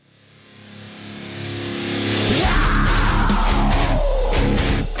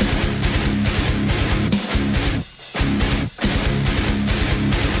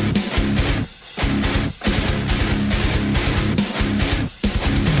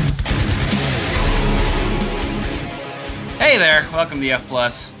Hey there, welcome to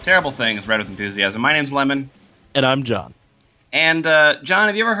F+. Terrible Things, Read with Enthusiasm. My name's Lemon. And I'm John. And, John,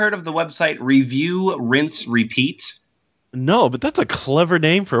 have you ever heard of the website Review, Rinse, Repeat? No, but that's a clever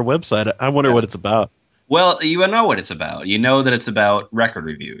name for a website. I wonder what it's about. Well, you know what it's about. You know that it's about record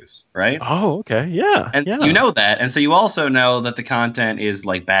reviews, right? Oh, okay, yeah. And you know that, and so you also know that the content is,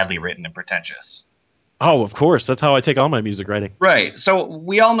 like, badly written and pretentious. Oh, of course. That's how I take all my music writing. Right. So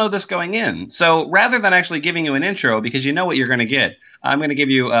we all know this going in. So rather than actually giving you an intro, because you know what you're going to get, I'm going to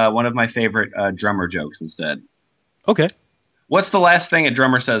give you one of my favorite drummer jokes instead. Okay. What's the last thing a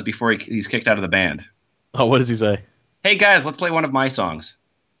drummer says before he's kicked out of the band? Oh, what does he say? Hey, guys, let's play one of my songs.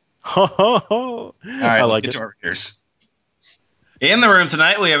 Ho, ho, ho. All right, let's get to our readers. In the room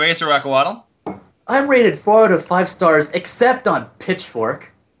tonight, we have Acer Rockawaddle. I'm rated 4 out of 5 stars, except on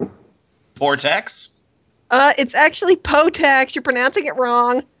Pitchfork. Vortex. It's actually Potex. You're pronouncing it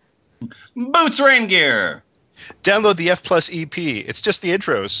wrong. Boots Rain Gear. Download the F+ EP. It's just the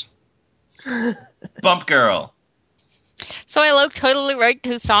intros. Bump Girl. So I totally write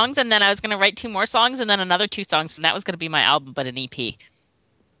 2 songs, and then I was going to write 2 more songs, and then another 2 songs, and that was going to be my album, but an EP.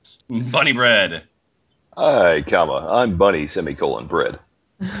 Bunny Bread. Hi, I'm Bunny, Bread.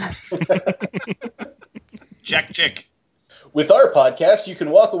 Jack Chick. With our podcast, you can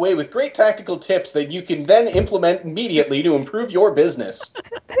walk away with great tactical tips that you can then implement immediately to improve your business.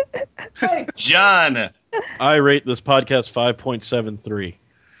 John. I rate this podcast 5.73.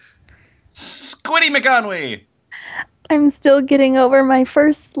 Squiddy McConway. I'm still getting over my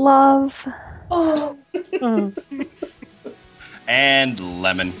first love. And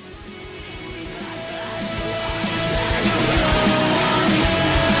Lemon.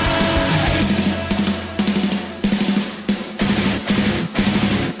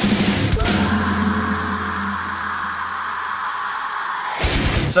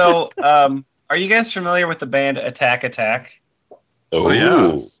 So, are you guys familiar with the band Attack Attack? Oh,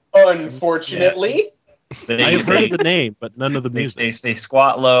 yeah. Unfortunately. I've heard of the name, but none of the music. They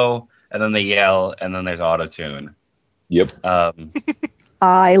squat low, and then they yell, and then there's auto-tune. Yep.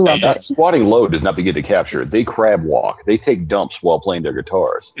 I love it. Squatting low does not begin to capture it. They crab walk. They take dumps while playing their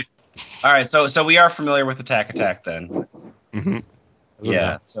guitars. All right, so we are familiar with Attack Attack then. Mm-hmm.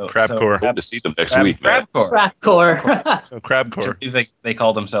 Yeah. So Crabcore. Hope to see them next week. Crabcore. Crabcore. They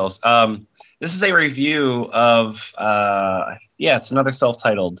call themselves. This is a review of. It's another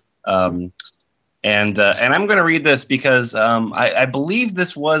self-titled. And I'm going to read this because I believe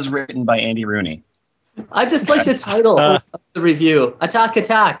this was written by Andy Rooney. I just like the title of the review. Attack,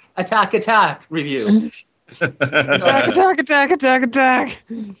 attack, attack, attack review. Attack.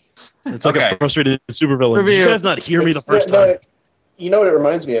 It's like a frustrated supervillain. Did you guys not hear me the first time? You know what it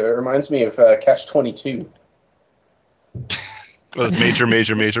reminds me of? It reminds me of Catch-22. Major.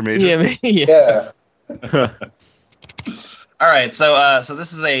 Yeah. All right, so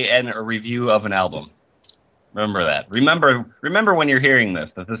this is a review of an album. Remember that. Remember when you're hearing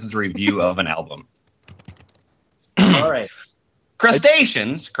this that this is a review of an album. All right.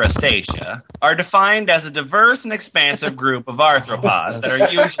 Crustaceans, Crustacea, are defined as a diverse and expansive group of arthropods that are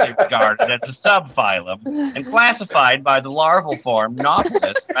usually regarded as a subphylum and classified by the larval form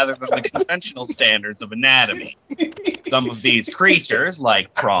Nautilus rather than the conventional standards of anatomy. Some of these creatures,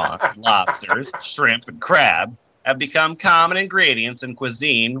 like prawns, lobsters, shrimp, and crab, have become common ingredients in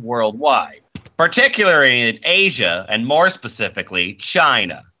cuisine worldwide, particularly in Asia and more specifically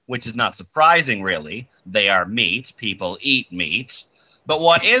China, which is not surprising really. They are meat. People eat meat. But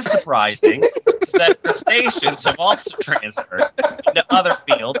what is surprising is that crustaceans have also transferred into other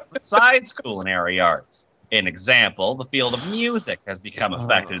fields besides culinary arts. An example, the field of music has become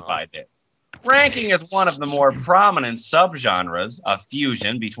affected by this. Ranking as one of the more prominent subgenres, a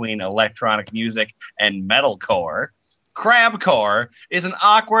fusion between electronic music and metalcore, crabcore is an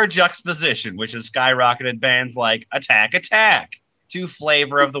awkward juxtaposition which has skyrocketed bands like Attack Attack to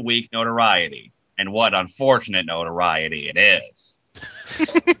flavor of the week notoriety. And what unfortunate notoriety it is.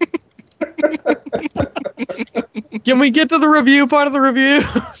 Can we get to the review part of the review?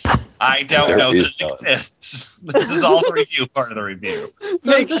 I don't know that it exists. This is all the review part of the review.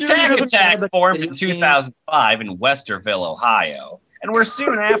 So Attack Attack formed in 2005 in Westerville, Ohio, and were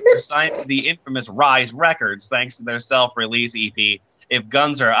soon after signed to the infamous Rise Records thanks to their self-release EP, If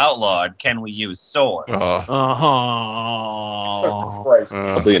Guns Are Outlawed, Can We Use Swords? Oddly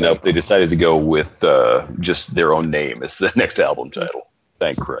enough, they decided to go with just their own name as the next album title.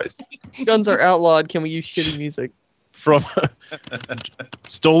 Thank Christ. Guns Are Outlawed, Can We Use Shitty Music? From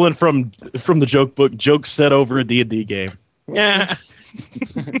stolen from the joke book, jokes set over a D&D game. Yeah.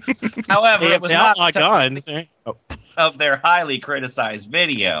 However, it was not guns of their highly criticized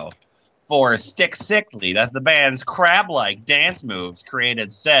video. for Stick Sickly, as the band's crab-like dance moves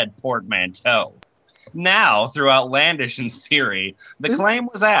created said portmanteau. Now, through outlandish in theory, the claim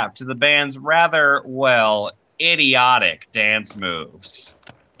was apt to the band's rather, well, idiotic dance moves.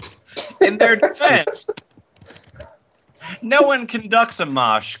 In their defense, no one conducts a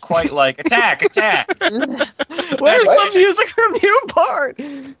mosh quite like Attack, Attack. Where's the music review part?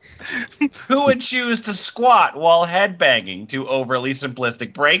 Who would choose to squat while headbanging to overly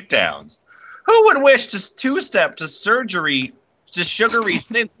simplistic breakdowns? Who would wish to two-step to sugary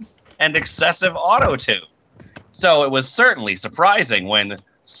synths and excessive auto-tune? So it was certainly surprising when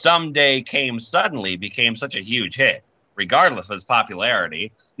Someday Came Suddenly became such a huge hit. Regardless of its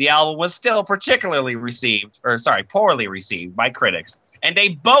popularity, the album was still poorly received by critics and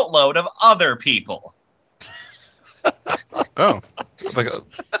a boatload of other people. Oh, like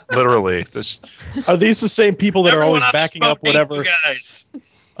literally. Are these the same people that are always backing up whatever? You guys.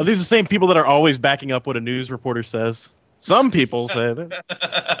 Are these the same people that are always backing up what a news reporter says? Some people say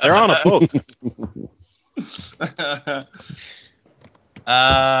that they're on a boat.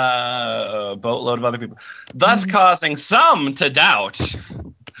 Boatload of other people, thus causing some to doubt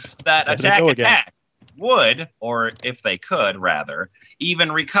that Attack would, or if they could, rather,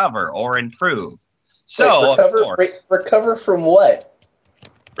 even recover or improve. So, recover from what?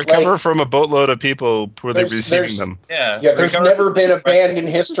 Recover from a boatload of people poorly receiving them. Yeah, there's never been a band in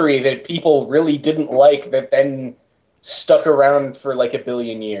history that people really didn't like that then stuck around for like a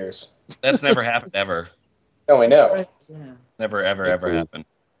billion years. That's never happened ever. No, I know. Never, ever happened.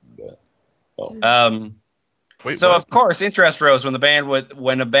 Wait, so what? of course, interest rose when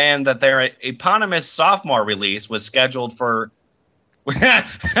a band that their eponymous sophomore release was scheduled for. That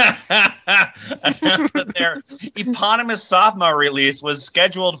their eponymous sophomore release was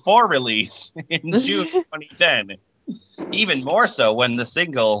scheduled for release in June 2010. Even more so when the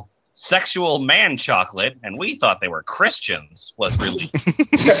single "Sexual Man Chocolate," and we thought they were Christians, was released.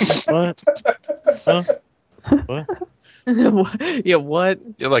 What? Huh? What? Yeah, what?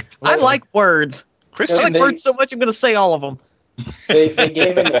 You're like, I like words. Christian. I like words so much I'm going to say all of them. They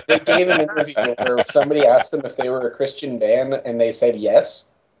gave an interview where somebody asked them if they were a Christian band, and they said yes.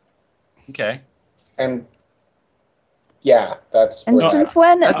 Okay. And yeah, that's And where since that-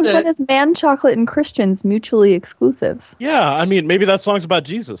 when That's it. is man chocolate and Christians mutually exclusive? Yeah, I mean, maybe that song's about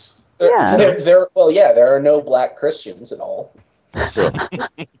Jesus. Yeah. there are no black Christians at all. So,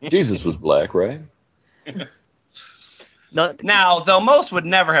 Jesus was black, right? Not Now, though most would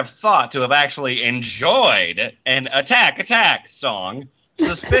never have thought to have actually enjoyed an Attack song,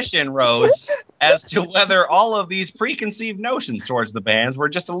 suspicion rose as to whether all of these preconceived notions towards the bands were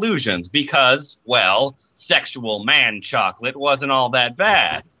just illusions because, well, Sexual Man Chocolate wasn't all that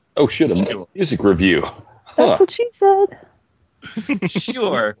bad. Oh, shit, a music review. That's what she said.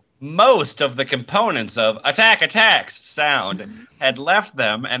 Sure, most of the components of Attack's sound had left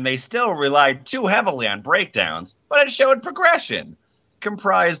them, and they still relied too heavily on breakdowns, but it showed progression,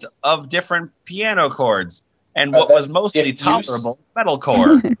 comprised of different piano chords, and what was That's mostly diffuse. tolerable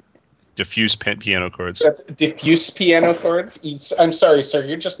metalcore. diffuse piano chords. That's diffuse piano chords. I'm sorry, sir.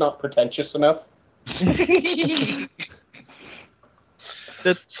 You're just not pretentious enough.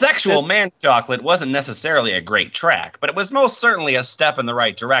 Sexual Man Chocolate wasn't necessarily a great track, but it was most certainly a step in the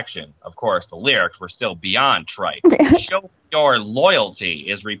right direction. Of course, the lyrics were still beyond trite. Show your loyalty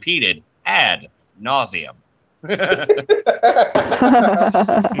is repeated ad nauseum.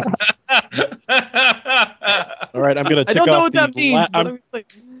 All right, I'm gonna I tick don't know off what that means. But I'm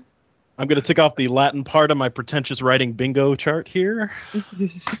like, I'm gonna tick off the Latin part of my pretentious writing bingo chart here. You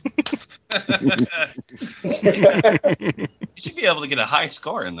should be able to get a high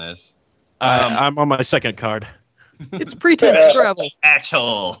score in this. I'm on my second card. it's pretense Scrabble.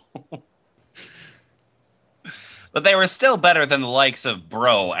 Asshole. But they were still better than the likes of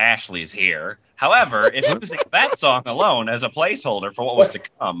Bro Ashley's here. However, if using that song alone as a placeholder for what was to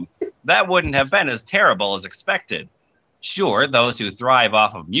come, that wouldn't have been as terrible as expected. Sure, those who thrive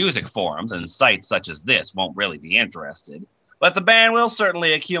off of music forums and sites such as this won't really be interested, but the band will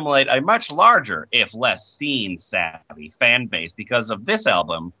certainly accumulate a much larger, if less scene-savvy, fan base because of this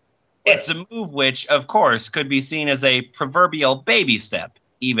album. It's a move which, of course, could be seen as a proverbial baby step,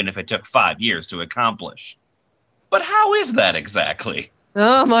 even if it took 5 years to accomplish. But how is that exactly?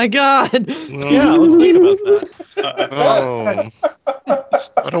 Oh my god. Yeah, let's think about that.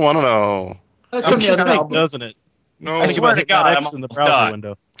 I don't want to know. That's from the other Think, album. doesn't it? No, I Think swear about to hitting God, that I'm X in the almost browser done.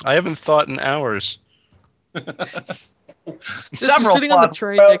 window. I haven't thought in hours. Just Several you're sitting on the plots-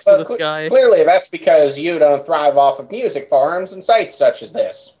 train next to this guy. Clearly, that's because you don't thrive off of music forums and sites such as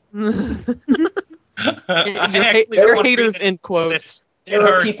this. I your actually your would haters read in quotes. There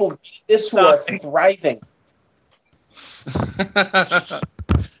are people reading this who are thriving.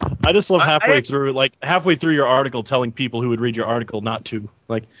 I just love halfway through your article telling people who would read your article not to.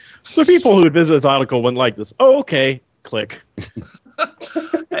 Like, the people who would visit this article wouldn't like this. Oh, okay. Click.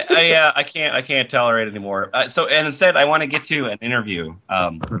 I can't tolerate it anymore. So instead, I want to get to an interview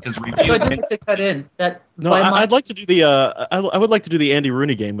because So I review. just have to cut in that. No, I'd like to do the I would like to do the Andy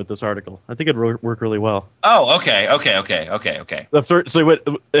Rooney game with this article. I think it'd work really well. Oh, okay.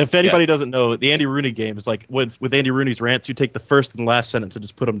 If anybody doesn't know, the Andy Rooney game is like with Andy Rooney's rants, you take the first and last sentence and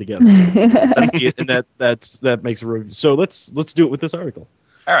just put them together. That makes a review. So let's do it with this article.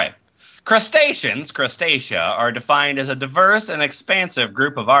 All right. Crustacea, are defined as a diverse and expansive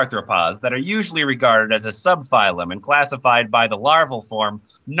group of arthropods that are usually regarded as a subphylum and classified by the larval form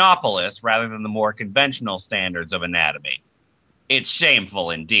Nauplius rather than the more conventional standards of anatomy. It's shameful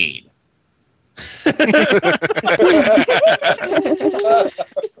indeed.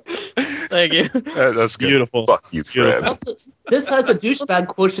 Thank you. That's good. Beautiful. Fuck you, Fred. Also, this has a douchebag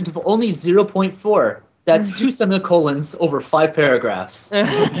quotient of only 0.4. That's 2 semicolons over 5 paragraphs.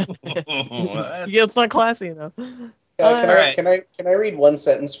 Yeah, it's not classy enough. Can I read one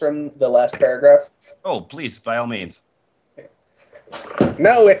sentence from the last paragraph? Oh, please, by all means.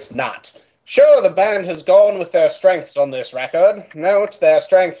 No, it's not. Sure, the band has gone with their strengths on this record. Note, their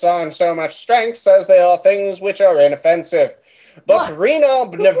strengths aren't so much strengths as they are things which are inoffensive. But Reno,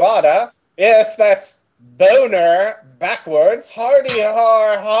 Nevada, yes, that's boner, backwards, hardy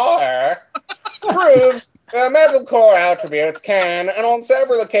har, proves the metalcore attributes can, and on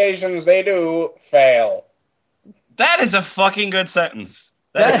several occasions they do, fail. That is a fucking good sentence.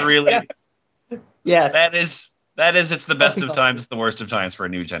 That is really... Yes. That is, it's the best of times, it's the worst of times for a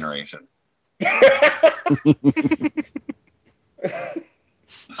new generation.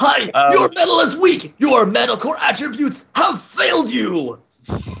 Hi, your metal is weak. Your metalcore attributes have failed you.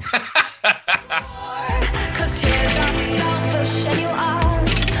 Cause tears are selfish and you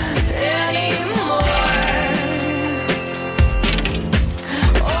aren't anymore.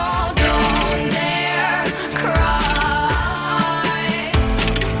 Oh, don't dare cry.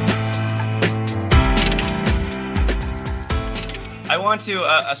 I want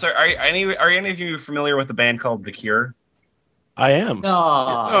to. Sorry, are any of you familiar with a band called The Cure? I am.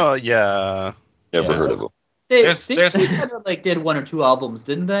 No. Oh, yeah. Never heard of them. They There's- kind of like did 1 or 2 albums,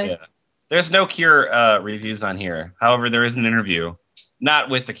 didn't they? Yeah. There's no Cure reviews on here. However, there is an interview, not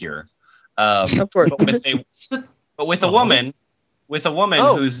with The Cure, Of course. but with a woman,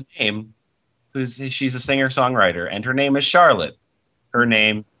 Oh. whose name, she's a singer-songwriter, and her name is Charlotte. Her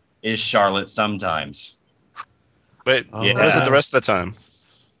name is Charlotte sometimes. But Yeah. what is it the rest of the time?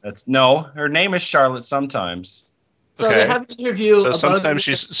 Her name is Charlotte sometimes. So Okay. they have an interview. So about sometimes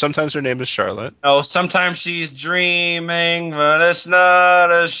her name is Charlotte. Oh, sometimes she's dreaming, but it's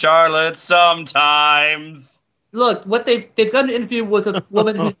not as Charlotte sometimes. Look, what they've got an interview with a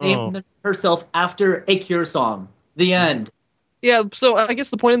woman who's named herself after a Cure song. The end. Yeah, so I guess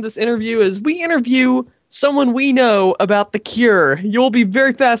the point of this interview is we interview someone we know about The Cure. You'll be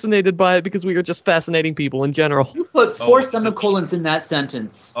very fascinated by it because we are just fascinating people in general. You put 4 semicolons in that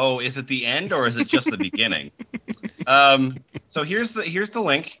sentence. Oh, is it the end or is it just the beginning? So here's the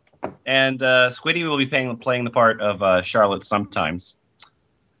link, and Squiddy will be playing the part of Charlotte sometimes.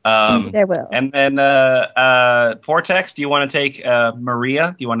 I will. And then Portex, do you want to take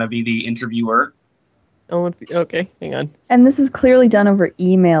Maria? Do you want to be the interviewer? Oh, okay, hang on. And this is clearly done over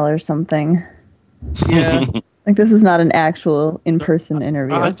email or something. Yeah. Like, this is not an actual in-person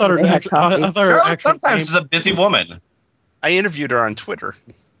interview. I thought They had coffee. Sometimes she's a busy woman. I interviewed her on Twitter.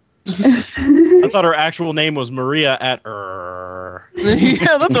 I thought her actual name was Maria at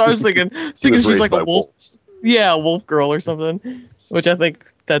Yeah, that's what I was thinking. She was She's raised like by a wolf. Yeah, a wolf girl or something. Which I think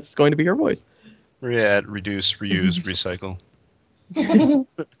that's going to be her voice. Maria at reduce, reuse, recycle.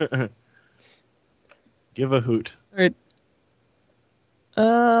 Give a hoot.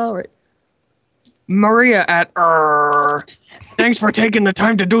 All right. Maria at Thanks for taking the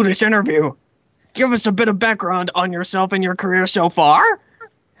time to do this interview. Give us a bit of background on yourself and your career so far.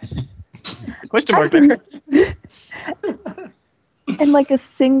 Question mark there. And like a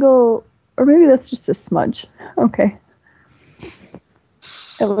single, or maybe that's just a smudge. Okay.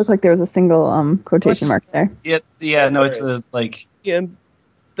 It looked like there was a single quotation mark there. Yeah, no, it's like. Yeah,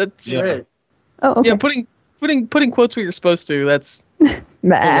 that's Yeah. There is. Oh, okay. yeah. Putting quotes where you're supposed to. That's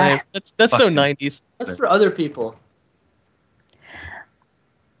Bah. that's so Fucking- 90s. That's for other people.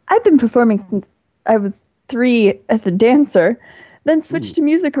 I've been performing since I was 3 as a dancer, then switched to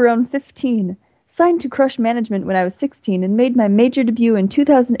music around 15. Signed to Crush Management when I was 16 and made my major debut in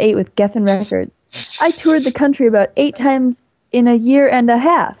 2008 with Geffen Records. I toured the country about 8 times in a year and a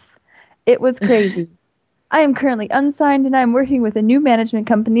half. It was crazy. I am currently unsigned and I'm working with a new management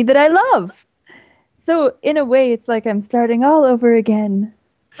company that I love. So in a way, it's like I'm starting all over again.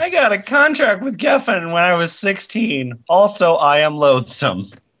 I got a contract with Geffen when I was 16. Also, I am loathsome.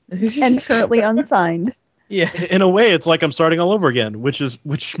 And currently unsigned. Yeah. In a way, it's like I'm starting all over again, which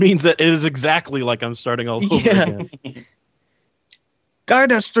means that it is exactly like I'm starting all over again.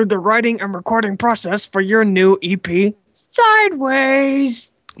 Guide us through the writing and recording process for your new EP,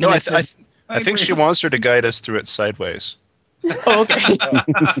 Sideways. No, I think she wants her to guide us through it sideways. Oh, okay.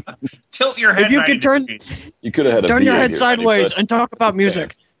 Tilt your head. If you could turn You could have had a your VA head here, sideways but- and talk about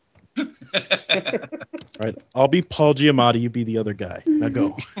music. Right. I'll be Paul Giamatti. You be the other guy. Now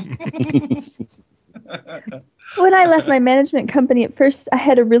go. When I left my management company at first, I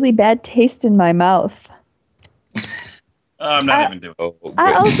had a really bad taste in my mouth. I'm not even doing it.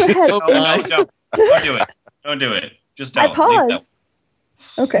 I also had... No, don't do it. Don't do it. Just don't. I paused.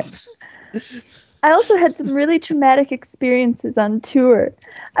 Okay. I also had some really traumatic experiences on tour.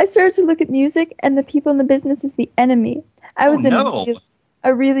 I started to look at music and the people in the business as the enemy. I was in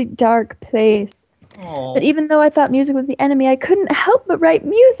a really dark place. Oh. But even though I thought music was the enemy, I couldn't help but write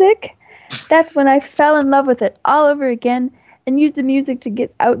music. That's when I fell in love with it all over again and used the music to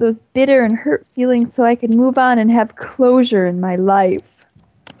get out those bitter and hurt feelings so I could move on and have closure in my life.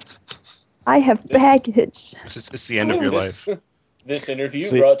 I have baggage. It's the end of your life. This interview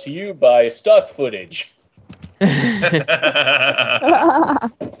brought to you by stock footage.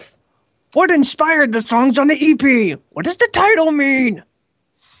 What inspired the songs on the EP? What does the title mean?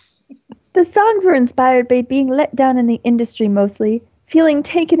 The songs were inspired by being let down in the industry mostly, feeling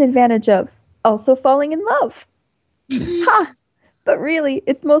taken advantage of, also falling in love. Ha! But really,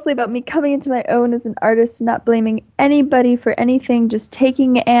 it's mostly about me coming into my own as an artist, not blaming anybody for anything, just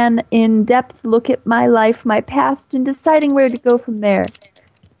taking an in-depth look at my life, my past, and deciding where to go from there.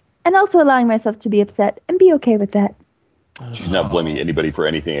 And also allowing myself to be upset and be okay with that. She's not blaming anybody for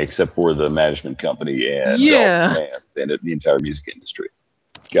anything except for the management company and and the entire music industry.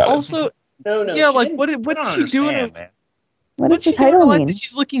 Got it. Also, no, yeah, like what's she doing? What does the title mean? That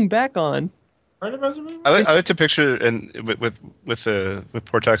she's looking back on. I like to picture and with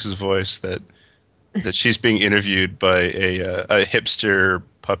Portax's voice that she's being interviewed by a hipster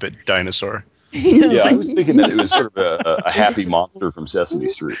puppet dinosaur. Yeah, I was thinking that it was sort of a happy monster from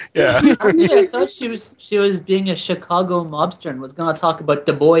Sesame Street. Yeah. Actually, I thought she was being a Chicago mobster and was going to talk about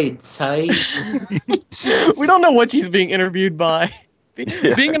the Boyds, hey? We don't know what she's being interviewed by.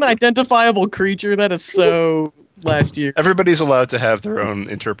 Being an identifiable creature, that is so last year. Everybody's allowed to have their own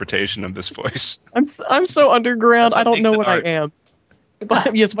interpretation of this voice. I'm so underground, I don't know what I am.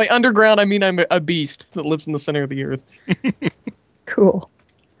 But, yes, by underground, I mean I'm a beast that lives in the center of the earth. Cool.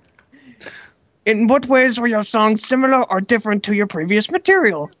 In what ways were your songs similar or different to your previous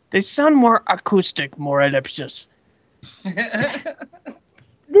material? They sound more acoustic, more ellipsis.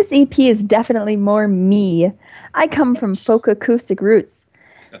 This EP is definitely more me. I come from folk acoustic roots.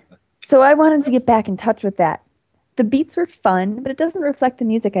 So I wanted to get back in touch with that. The beats were fun, but it doesn't reflect the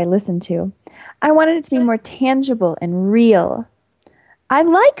music I listen to. I wanted it to be more tangible and real. I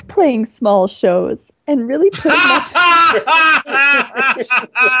like playing small shows and really putting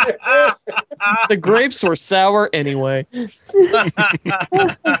The grapes were sour anyway.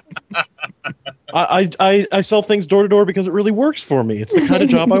 I sell things door to door because it really works for me. It's the kind of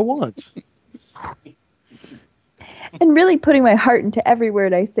job I want. and really putting my heart into every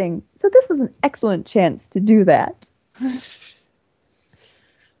word I sing. So this was an excellent chance to do that.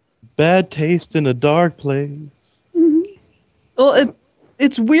 Bad taste in a dark place. Well,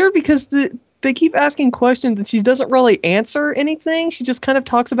 it's weird because they keep asking questions and she doesn't really answer anything. She just kind of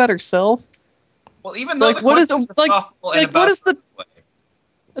talks about herself. Well, even though what is the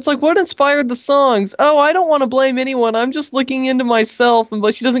It's like, what inspired the songs? Oh, I don't want to blame anyone. I'm just looking into myself.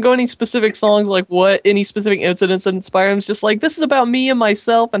 But she doesn't go any specific songs, like what any specific incidents that inspire them. It's just like, this is about me and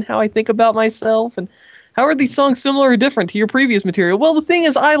myself and how I think about myself. And how are these songs similar or different to your previous material? Well, the thing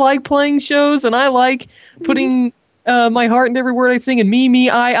is, I like playing shows and I like putting my heart into every word I sing. And me,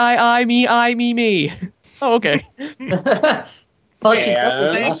 I, me. Oh, okay. Well, she's got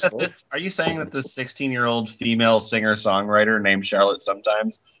this gospel. Are you saying that this 16-year-old female singer-songwriter named Charlotte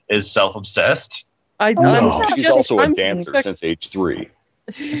sometimes is self-obsessed? She's also a dancer since age 3.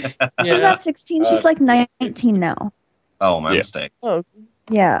 She's not 16. She's like 19 now. Oh, my mistake. Oh,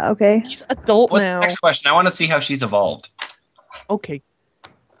 yeah, okay. She's adult What's now. the next question? I want to see how she's evolved. Okay.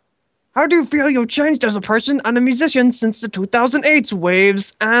 How do you feel you've changed as a person and a musician since the 2008's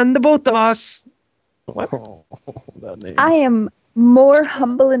waves and the both of us? What? That name. I am more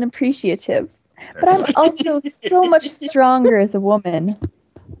humble and appreciative. But I'm also so much stronger as a woman.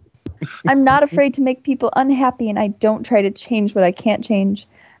 I'm not afraid to make people unhappy, and I don't try to change what I can't change.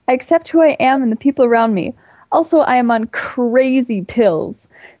 I accept who I am and the people around me. Also, I am on crazy pills.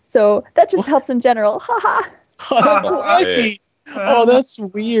 So that just helps in general. Ha That's wacky. Oh, that's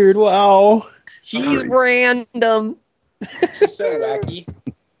weird. Wow. She's random. She's so wacky.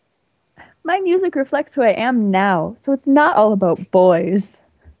 My music reflects who I am now, so it's not all about boys.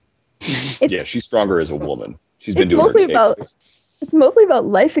 Yeah, she's stronger as a woman. She's been doing It's mostly about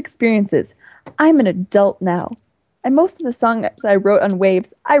life experiences. I'm an adult now. And most of the songs I wrote on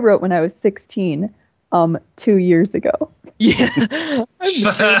Waves, I wrote when I was 16, 2 years ago. Yeah. I've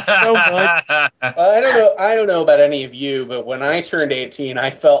matured so much. I don't know about any of you, but when I turned 18,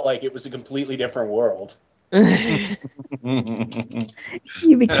 I felt like it was a completely different world. You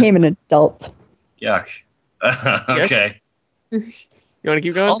became an adult. Yuck. Okay. You want to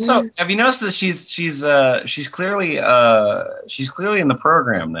keep going? Also, have you noticed that she's clearly in the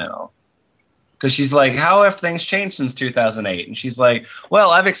program now? Because she's like, how have things changed since 2008? And she's like,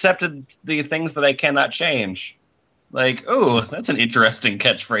 well, I've accepted the things that I cannot change. Like, oh, that's an interesting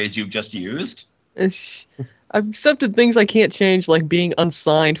catchphrase you've just used. I've accepted things I can't change, like being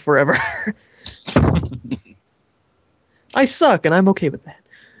unsigned forever. I suck, and I'm okay with that.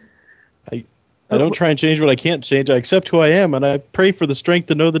 I don't try and change what I can't change. I accept who I am, and I pray for the strength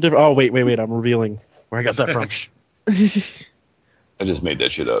to know the difference. Oh, wait. I'm revealing where I got that from. I just made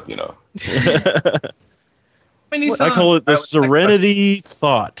that shit up, you know. I call it the serenity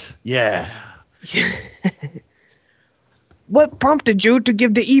thought. Yeah. What prompted you to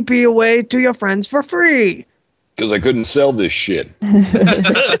give the EP away to your friends for free? Because I couldn't sell this shit.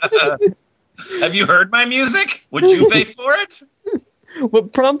 Have you heard my music? Would you pay for it?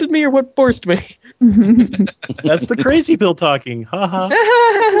 What prompted me or what forced me? That's the crazy pill talking. Ha ha.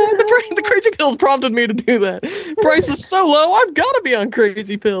 The crazy pills prompted me to do that. Price is so low, I've got to be on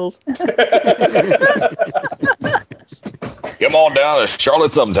crazy pills. Come on down to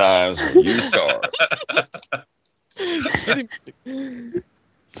Charlotte sometimes. Used cars.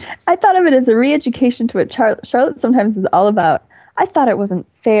 I thought of it as a re-education to what Charlotte sometimes is all about. I thought it wasn't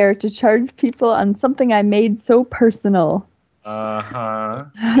fair to charge people on something I made so personal. Uh-huh.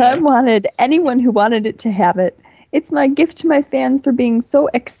 I wanted anyone who wanted it to have it. It's my gift to my fans for being so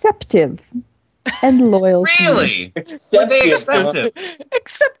acceptive and loyal to me. Really? Acceptive.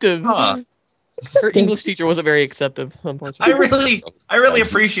 Acceptive. Huh. Her English teacher wasn't very acceptive, unfortunately. I really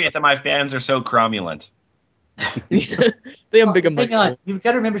appreciate that my fans are so cromulent. They have big emotions. Hang on, you've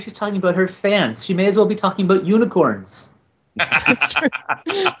got to remember she's talking about her fans. She may as well be talking about unicorns. That's true.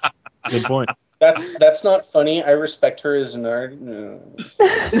 Good point. That's not funny. I respect her as an art. No.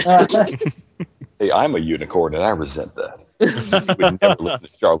 Hey, I'm a unicorn, and I resent that. You would never listen to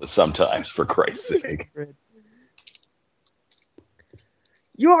Charlotte sometimes, for Christ's sake.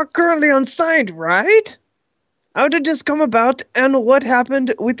 You are currently unsigned, right? How did this come about, and what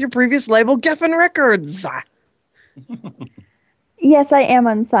happened with your previous label, Geffen Records? Yes, I am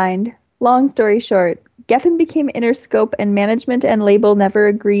unsigned. Long story short, Geffen became Interscope, and management and label never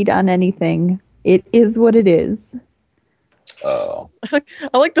agreed on anything. It is what it is. Oh. I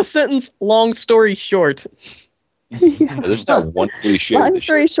like the sentence, long story short. Yeah. There's not one cliche. Long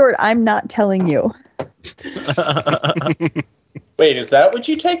story short, I'm not telling you. Wait, is that what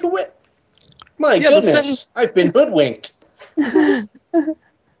you take away? My goodness, I've been hoodwinked.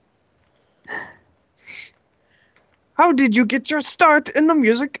 How did you get your start in the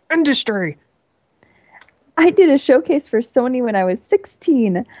music industry? I did a showcase for Sony when I was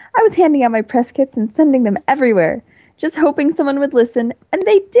 16. I was handing out my press kits and sending them everywhere, just hoping someone would listen, and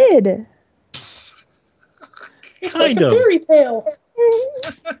they did. It's like a fairy tale.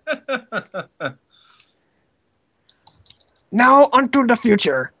 Now onto the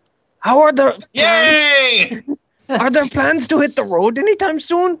future. How are the Yay! Are there plans to hit the road anytime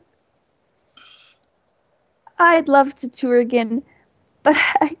soon? I'd love to tour again, but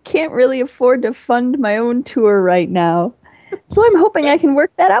I can't really afford to fund my own tour right now. So I'm hoping I can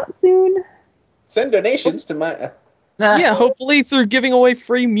work that out soon. Send donations to my... Yeah, hopefully through giving away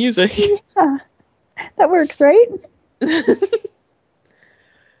free music. Yeah, that works, right?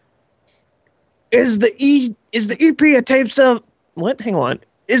 Is the EP a taste of... What? Hang on.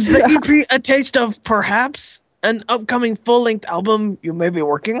 Is the EP a taste of perhaps an upcoming full-length album you may be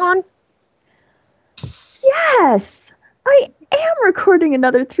working on? Yes! I am recording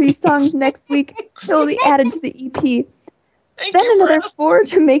another 3 songs next week that will be added to the EP. Then another 4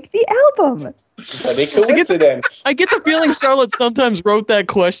 to make the album. What a coincidence. I get the feeling Charlotte sometimes wrote that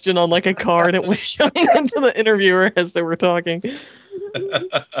question on like a card and was showing it to the interviewer as they were talking.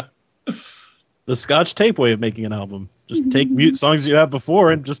 the Scotch tape way of making an album. Just take songs you have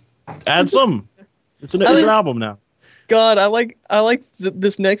before and just add some. It's an album now. God, I like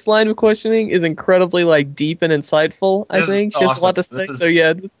this next line of questioning is incredibly like deep and insightful. I think she has a lot to say. So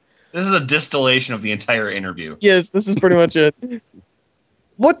yeah, this is a distillation of the entire interview. Yes, this is pretty much it.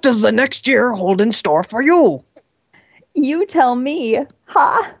 What does the next year hold in store for you? You tell me.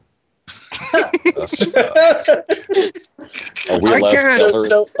 Ha! Are we allowed to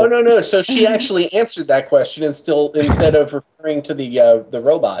tell her? No. So she actually answered that question instead of referring to the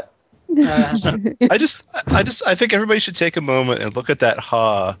robot. I think everybody should take a moment and look at that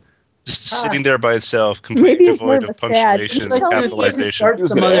ha, just sitting there by itself, completely devoid of punctuation and capitalization.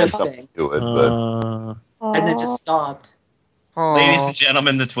 Some other thing. And then just stopped. Ladies and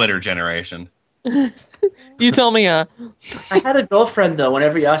gentlemen, the Twitter generation. You tell me. I had a girlfriend though.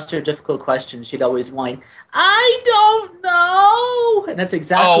 Whenever you asked her a difficult question, she'd always whine, "I don't know," and that's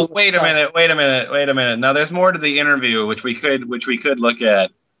exactly. Oh, wait a minute. Now, there's more to the interview, which we could look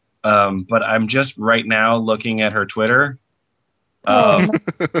at. But I'm just right now looking at her Twitter, and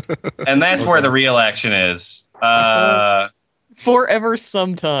that's where the real action is. Forever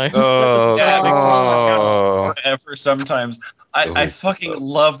sometimes. Forever sometimes. I fucking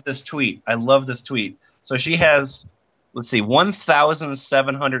love this tweet. I love this tweet. So she has,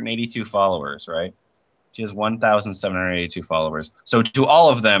 1,782 followers, right? She has 1,782 followers. So to all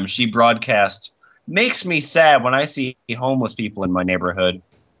of them, she broadcasts, "Makes me sad when I see homeless people in my neighborhood."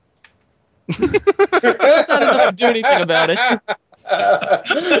 That's not enough to do anything about it. Got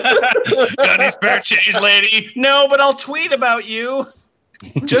any spare change, lady? No, but I'll tweet about you.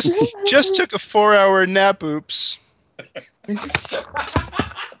 Just took a 4-hour nap. Oops. Doing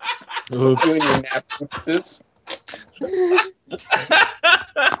your nap oopses.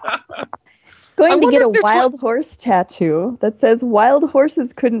 Going to get a wild horse tattoo that says "Wild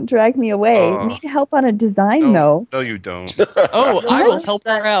horses couldn't drag me away." Need help on a design, though. No, you don't. Oh, I will help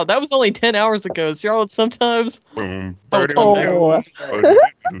her out. That was only 10 hours ago. Charlotte, sometimes. 4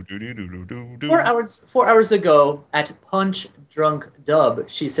 hours ago at Punch Drunk Dub,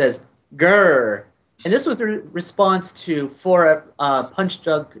 she says, "Grr." And this was a response to Punch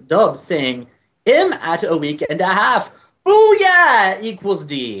Drunk Dub saying, "I'm at a week and a half. Booyah equals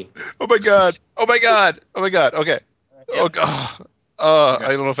D." Oh my god. Okay. Oh god.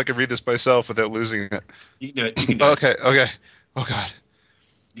 I don't know if I can read this myself without losing it. You can do it. Okay. Oh god.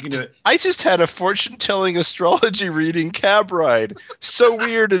 You can do it. I just had a fortune-telling astrology reading cab ride. So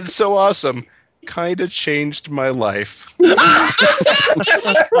weird and so awesome. Kinda changed my life.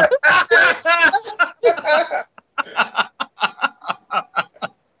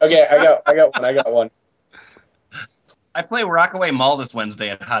 Okay, I got one. I play Rockaway Mall this Wednesday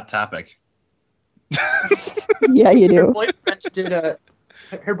at Hot Topic. Yeah, you do.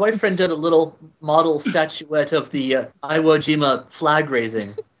 Her boyfriend did a little model statuette of the Iwo Jima flag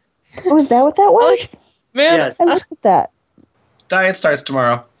raising. Oh, is that what that was? Man, yes. I looked at that. Diet starts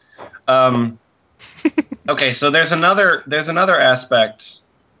tomorrow. Okay, so there's another aspect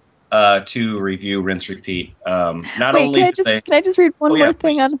to review, rinse, repeat. Can I just read one more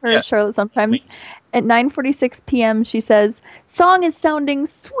thing on her, Charlotte? Sometimes at 9:46 p.m. she says, "Song is sounding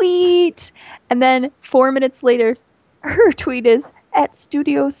sweet," and then 4 minutes later, her tweet is, "At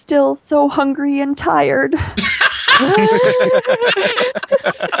studio still so hungry and tired."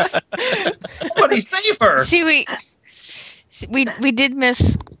 What do you say for? See, we did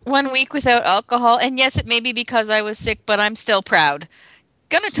miss 1 week without alcohol, and yes, it may be because I was sick, but I'm still proud.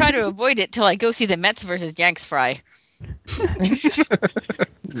 Gonna try to avoid it till I go see the Mets versus Yanks fry.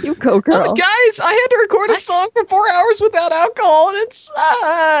 You go, girl. Guys, I had to record a song for 4 hours without alcohol, and it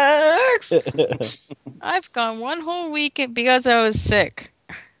sucks. I've gone 1 whole week because I was sick,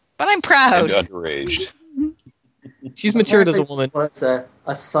 but I'm proud. And underaged. She's matured as a woman. What's a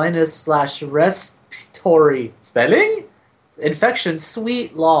sinus/respiratory spelling? Infection,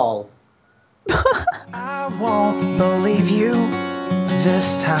 sweet lol. I won't believe you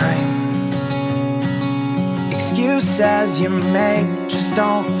this time. Excuses you make just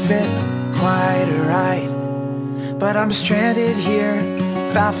don't fit quite right. But I'm stranded here,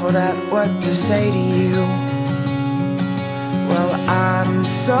 baffled at what to say to you. Well, I'm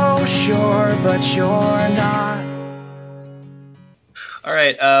so sure, but you're not. All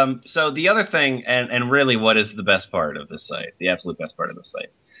right. So the other thing, and really what is the best part of this site, the absolute best part of the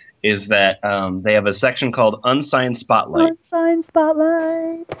site, is that they have a section called Unsigned Spotlight. Unsigned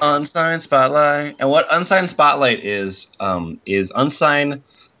Spotlight. Unsigned Spotlight. And what Unsigned Spotlight is unsigned,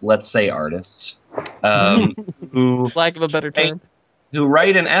 let's say, artists who, lack of a better term, who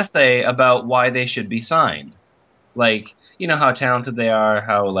write an essay about why they should be signed. like, you know how talented they are,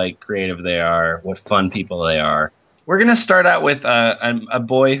 how like creative they are, what fun people they are. We're gonna start out with a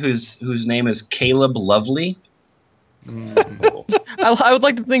boy whose name is Caleb Lovely. I would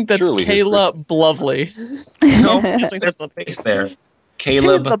like to think that's Surely Caleb Lovely. No, I think that's the face there.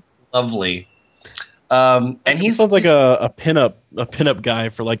 Caleb Lovely. And he sounds like a pinup guy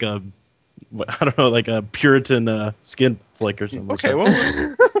for like a, I don't know, like a Puritan skin flick or something. Okay, well,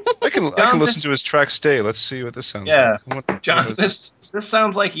 I can listen to his track Stay. Let's see what this sounds like. John, this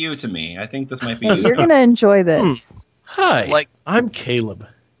sounds like you to me. I think this might be you. You're gonna enjoy this. Hi, I'm Caleb.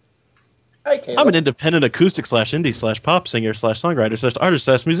 Hi, Caleb. I'm an independent acoustic /indie /pop singer /songwriter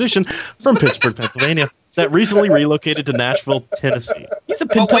 /artist /musician from Pittsburgh, Pennsylvania, that recently relocated to Nashville, Tennessee. He's a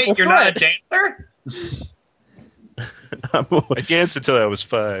Oh wait, you're not a dancer? I danced until I was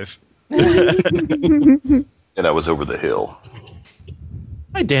 5. And I was over the hill.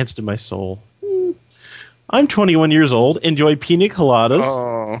 I danced in my soul. I'm 21 years old, enjoy pina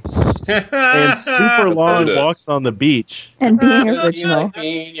coladas and super long walks on the beach. And being original.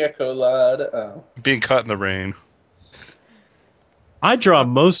 Pina colada. Oh. Being caught in the rain. I draw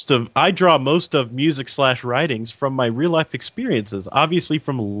most of music /writings from my real life experiences, obviously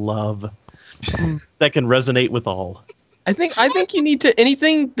from love that can resonate with all. I think you need to,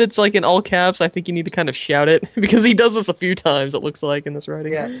 anything that's like in all caps, I think you need to kind of shout it, because he does this a few times, it looks like, in this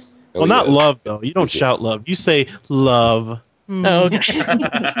writing. Yes. Well, not love, though. You don't shout love. You say love. Oh, okay.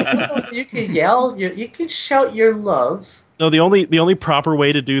 You can yell. You can shout your love. No, the only proper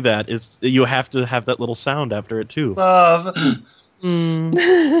way to do that is you have to have that little sound after it, too. Love. No,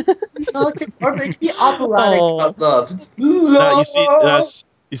 it can be operatic love. Now,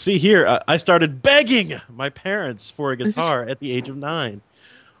 you see here, I started begging my parents for a guitar at the age of 9.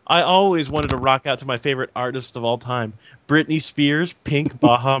 I always wanted to rock out to my favorite artist of all time, Britney Spears, Pink,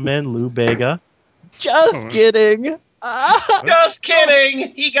 Baha Men, Lou Bega. Just kidding. Just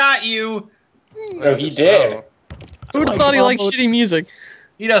kidding. He got you. No, he did. Who would have thought he liked shitty music?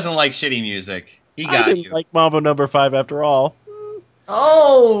 He doesn't like shitty music. He got I didn't you. like Mambo No. 5 after all.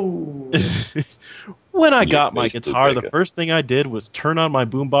 Oh. When I got my guitar, the first thing I did was turn on my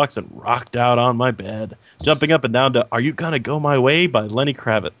boombox and rocked out on my bed, jumping up and down to "Are You Gonna Go My Way" by Lenny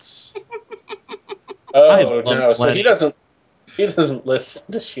Kravitz. Oh no! So he doesn't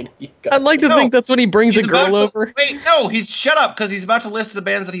listen to shitty. I'd like to think that's when he brings a girl over. Wait, no, he's shut up because he's about to list the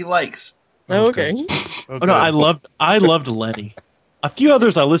bands that he likes. Oh, okay. Oh no, I loved Lenny. A few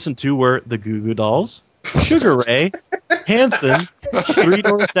others I listened to were the Goo Goo Dolls, Sugar Ray, Hanson, Three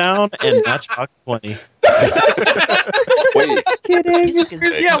Doors Down, and Matchbox 20. Wait. Just kidding.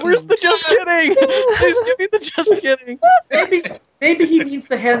 Yeah, where's the just kidding? Please give me the just kidding. Maybe he means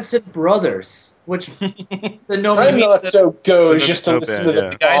the Hanson brothers, which I'm not so gauche just to listen to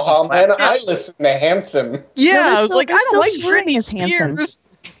the Baha Man. I listen to Hanson. Yeah, I was like, I don't like Britney Hanson. Spears.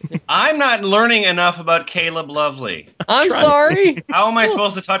 I'm not learning enough about Caleb Lovely. I'm sorry. How am I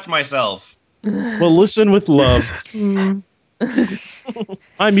supposed to touch myself? Well, listen with love.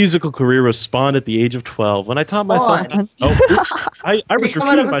 My musical career was spawned at the age of 12 when I taught myself. Oh, oops! I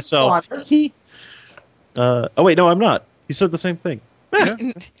repeated myself. Oh wait, no, I'm not. He said the same thing. My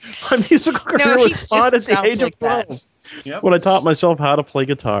musical career was spawned at the age of 12 when I taught myself how to play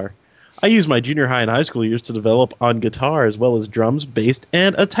guitar. I used my junior high and high school years to develop on guitar as well as drums, bass,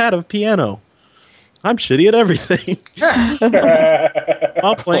 and a tad of piano. I'm shitty at everything.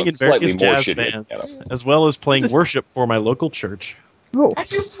 While playing in various jazz bands, as well as playing worship for my local church. Oh.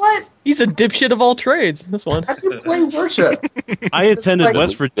 What? He's a dipshit of all trades, this one. How do you play worship? I attended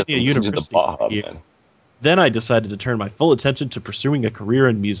West Virginia University for a year. Then I decided to turn my full attention to pursuing a career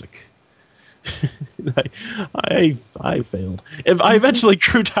in music. I failed. I eventually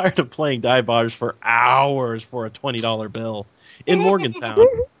grew tired of playing dive bars for hours for a $20 bill in Morgantown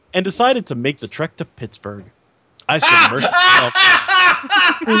and decided to make the trek to Pittsburgh. I submerged myself.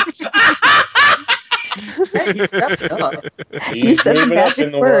 Hey, you stepped up. You said the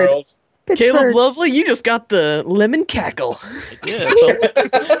magic word. Caleb Lovely, you just got the lemon cackle.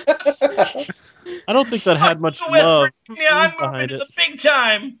 I don't think that had much love I'm moving to the big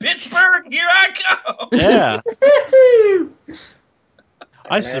time. Pittsburgh, here I go. Yeah.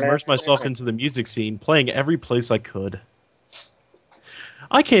 I submerged myself into the music scene, playing every place I could.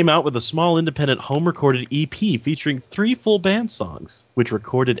 I came out with a small independent home-recorded EP featuring 3 full band songs, which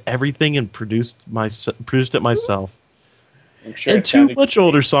recorded everything and produced it myself. Sure and 2 much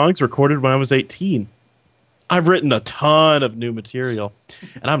older songs recorded when I was 18. I've written a ton of new material,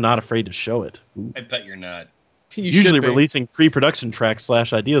 and I'm not afraid to show it. Ooh. I bet you're not. Usually releasing pre-production tracks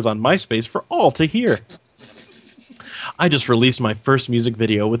 /ideas on MySpace for all to hear. I just released my first music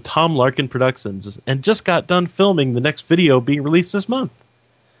video with Tom Larkin Productions and just got done filming the next video being released this month.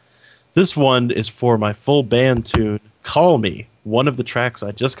 This one is for my full band tune, Call Me, one of the tracks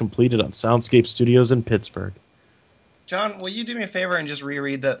I just completed on Soundscape Studios in Pittsburgh. John, will you do me a favor and just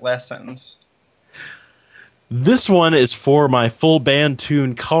reread that last sentence? This one is for my full band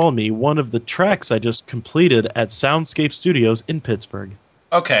tune, Call Me, one of the tracks I just completed at Soundscape Studios in Pittsburgh.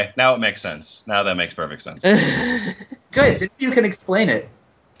 Okay, now it makes sense. Now that makes perfect sense. Good, then you can explain it.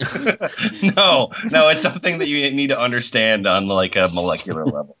 No, it's something that you need to understand on like a molecular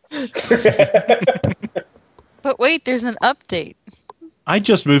level. But wait, there's an update. I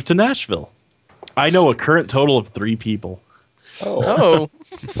just moved to Nashville. I know a current total of 3 people. Oh.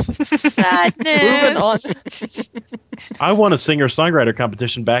 Sadness. Moving on. I won a singer-songwriter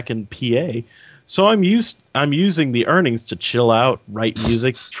competition back in PA, so I'm using the earnings to chill out, write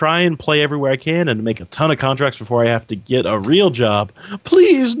music, try and play everywhere I can, and make a ton of contracts before I have to get a real job.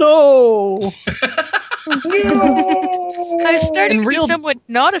 Please, no! I was starting to be somewhat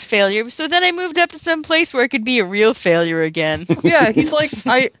not a failure, so then I moved up to some place where I could be a real failure again. Yeah, he's like,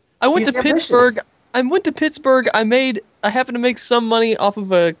 I went to Pittsburgh. I went to Pittsburgh. I happened to make some money off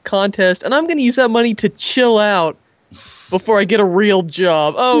of a contest, and I'm going to use that money to chill out before I get a real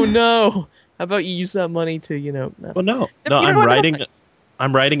job. Oh no! How about you use that money to, Well, no,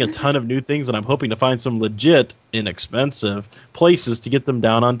 I'm writing a ton of new things, and I'm hoping to find some legit, inexpensive places to get them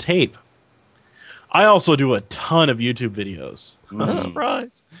down on tape. I also do a ton of YouTube videos. No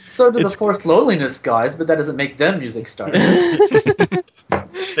surprise. So do the Fourth Loneliness guys, but that doesn't make them music stars.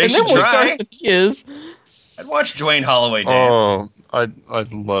 They should more try. stars than he is. I'd watch Dwayne Holloway dance. Oh,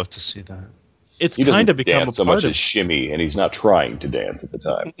 I'd love to see that. It's He kind doesn't of become a dance so part much of as shimmy, and he's not trying to dance at the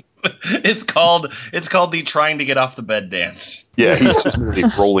time. It's called the trying to get off the bed dance. Yeah, he's just really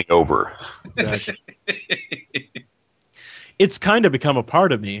rolling over. Exactly. It's kind of become a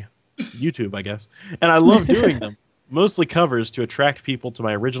part of me. YouTube, I guess. And I love doing them. Mostly covers to attract people to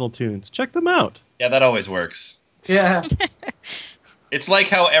my original tunes. Check them out. Yeah, that always works. Yeah. It's like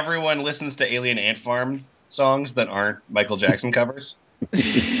how everyone listens to Alien Ant Farm songs that aren't Michael Jackson covers.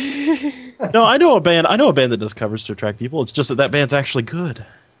 No, I know a band that does covers to attract people. It's just that band's actually good.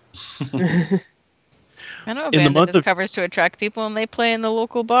 I know a band that does covers to attract people, and they play in the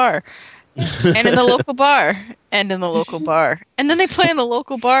local bar. And in the local bar. And in the local bar. And then they play in the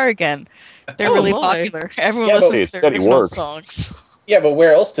local bar again. They're really popular. Everyone listens to their original songs. Yeah, but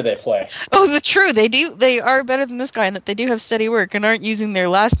where else do they play? Oh, that's true. They do. They are better than this guy in that they do have steady work and aren't using their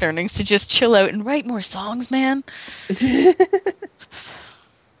last earnings to just chill out and write more songs, man.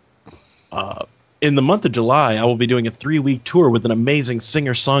 In the month of July, I will be doing a 3-week tour with an amazing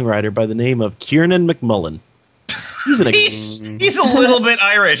singer-songwriter by the name of Kiernan McMullen. He's He's a little bit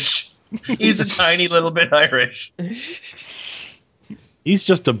Irish. He's a tiny little bit Irish. He's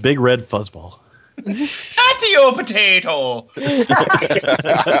just a big red fuzzball. Patio potato!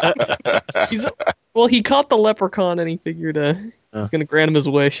 Well, he caught the leprechaun and he figured he's going to grant him his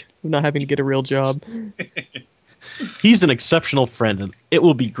wish of not having to get a real job. He's an exceptional friend, and it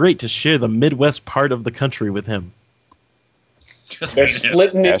will be great to share the Midwest part of the country with him. They're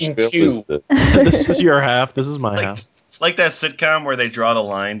splitting it in two. This is your half, this is my half. Like that sitcom where they draw the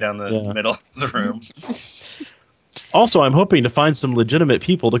line down the middle of the room. Also, I'm hoping to find some legitimate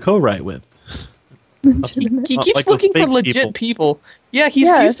people to co-write with. He keeps looking for legit people. Yeah, he's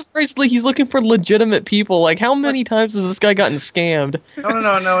used the phrase he's looking for legitimate people. Like, how many times has this guy gotten scammed?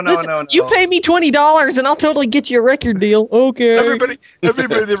 No. You pay me $20 and I'll totally get you a record deal. Okay. Everybody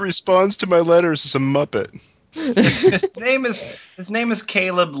that responds to my letters is a Muppet. His name is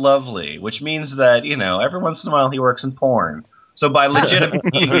Caleb Lovely, which means that, every once in a while he works in porn. So by legitimate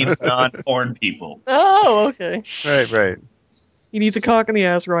he means non-porn people. Oh, okay. Right. He needs a cock in the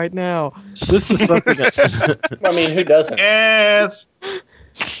ass right now. This is something I mean, who doesn't? Yes.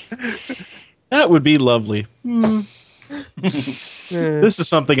 That would be lovely. This is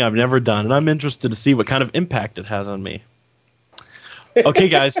something I've never done, and I'm interested to see what kind of impact it has on me. Okay,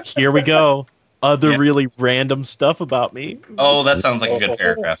 guys, here we go. Other really random stuff about me. Oh, that sounds like a good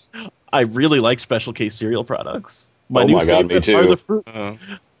paragraph. I really like Special K cereal products. My God, me too.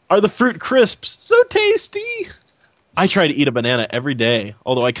 Are the fruit crisps. So tasty. I try to eat a banana every day,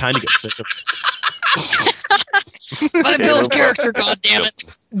 although I kind of get sick of it. But it builds character,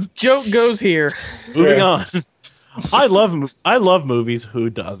 goddammit. Joke goes here. Moving on. I love movies. Who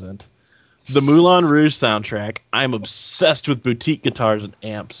doesn't? The Moulin Rouge soundtrack. I'm obsessed with boutique guitars and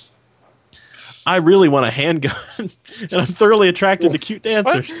amps. I really want a handgun, and I'm thoroughly attracted to cute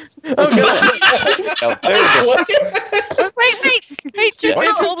dancers. Oh, God. Wait,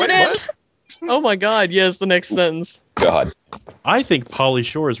 Citrus, hold it in. Oh my God! Yes, the next sentence. God. I think Pauly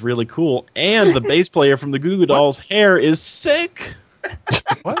Shore is really cool, and the bass player from the Goo Goo Dolls' hair is sick.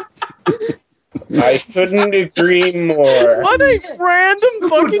 What? I couldn't agree more. What a random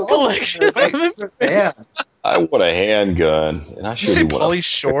fucking collection. Yeah. I want a handgun, and I Did you say should want Pauly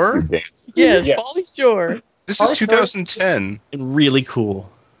Shore? Yes, Pauly Shore. This is 2010. And really cool.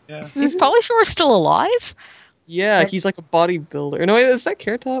 Yeah. Is Pauly Shore still alive? Yeah, he's like a bodybuilder. No, wait, is that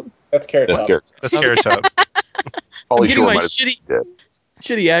Carrot Top? That's Carrot Top. That's Carrot Top. I'm Pauly getting Shore my might have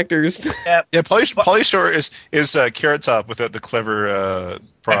shitty actors. Yeah. Yeah, Pauly Shore is Carrot Top without the clever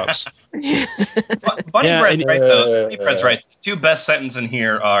props. Bunny Yeah, Bread's and- right, though. Bunny Bread's right. Two best sentences in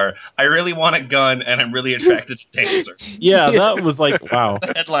here are, I really want a gun, and I'm really attracted to dancers. Yeah, that was like, wow.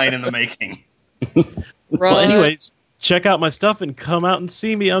 The headline in the making. Well, anyways, check out my stuff and come out and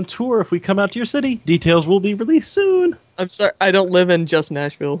see me on tour if we come out to your city. Details will be released soon. I'm sorry, I don't live in just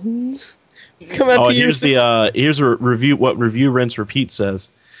Nashville. Come out to here's your here's a review. What Review Rinse Repeat says: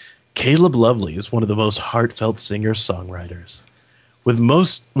 Caleb Lovely is one of the most heartfelt singer-songwriters,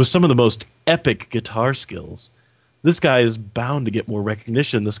 with some of the most epic guitar skills. This guy is bound to get more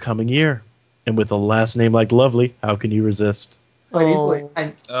recognition this coming year, and with a last name like Lovely, how can you resist? But he's like,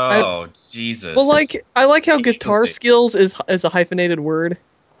 Jesus. Well, like I like how guitar skills is a hyphenated word.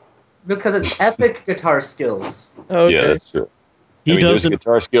 because it's epic guitar skills. Okay. Yeah, that's true. He there's doesn't.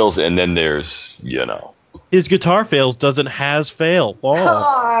 guitar skills, and then there's, His guitar fails doesn't has fail.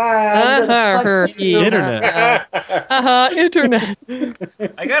 Oh. Internet. Internet.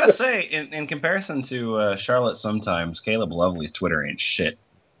 I gotta say, in comparison to Charlotte, sometimes Caleb Lovely's Twitter ain't shit.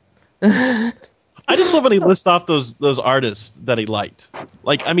 I just love when he lists off those artists that he liked.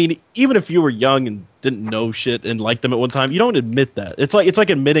 Like, I mean, even if you were young and didn't know shit and liked them at one time, you don't admit that. It's like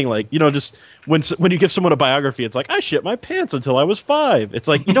admitting, like, just when you give someone a biography, it's like, I shit my pants until I was 5. It's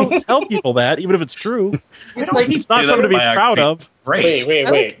like, you don't tell people that, even if it's true. It's not something to be proud of. Great.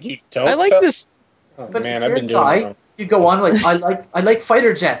 Wait. You don't. I like this. Oh, But man, if I've you're been a doing guy, it wrong. you go on like I like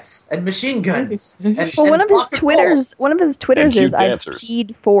fighter jets and machine guns. And, Well, and one of his rock and roll. Twitters cute is I've dancers.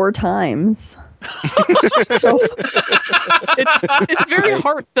 peed 4 times. It's very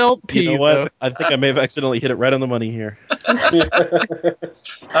heartfelt. You know what? I think I may have accidentally hit it right on the money here.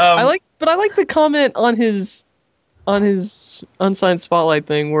 I like the comment on his unsigned spotlight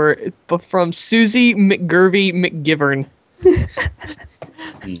thing where from Susie McGurvey McGivern.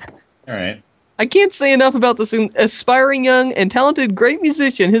 All right. I can't say enough about this aspiring young and talented great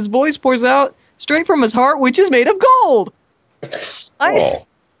musician. His voice pours out straight from his heart, which is made of gold.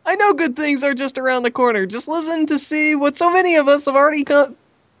 I know good things are just around the corner. Just listen to see what so many of us have already so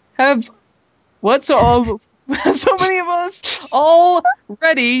many of us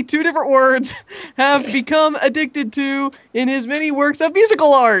already, 2 different words, have become addicted to in his many works of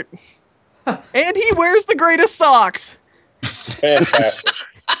musical art. And he wears the greatest socks. Fantastic.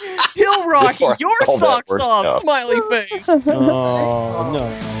 He'll rock Before I your call that socks word off, out. smiley face. Oh, no.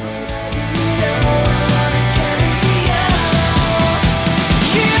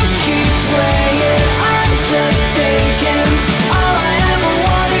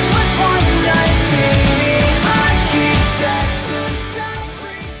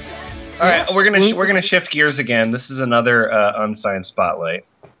 All right, we're gonna shift gears again. This is another unsigned spotlight.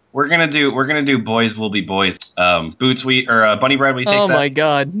 We're gonna do Boys Will Be Boys. Boots, Bunny Bread, will you take that? Oh my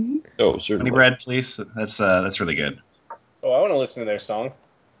god. Oh, certainly. Bunny Bread, please. That's really good. Oh, I want to listen to their song.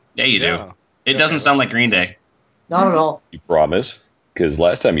 Yeah, you do. Yeah. It doesn't sound like Green Day. Not at all. You promise? Because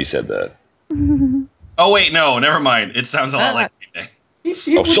last time you said that. Oh wait, no, never mind. It sounds a lot like Green Day.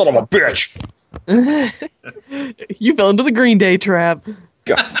 Oh, son of a bitch! You fell into the Green Day trap.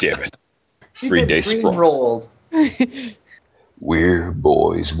 God damn it. You've Green been Day green sprung. rolled. We're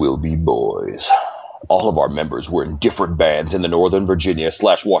boys will be boys. All of our members were in different bands in the Northern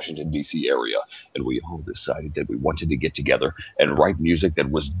Virginia/Washington, D.C. area, and we all decided that we wanted to get together and write music that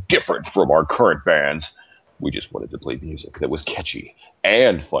was different from our current bands. We just wanted to play music that was catchy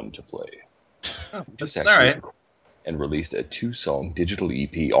and fun to play. That's all right. And released a 2-song digital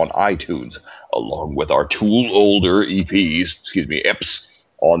EP on iTunes, along with our 2 older EPs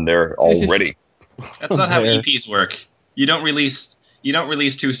on there already. That's not how EPs work. You don't release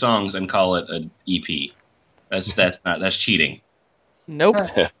 2 songs and call it an EP. That's cheating. Nope.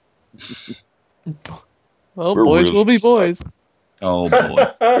 Well, We're boys really will be boys. Oh boy.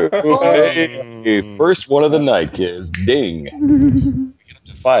 Hey, first one of the night, kids. Ding. We get up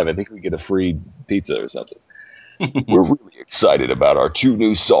to 5. I think we get a free pizza or something. We're really excited about our 2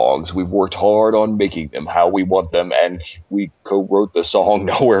 new songs. We've worked hard on making them how we want them, and we co-wrote the song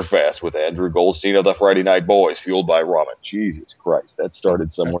Nowhere Fast with Andrew Goldstein of the Friday Night Boys, fueled by ramen. Jesus Christ, that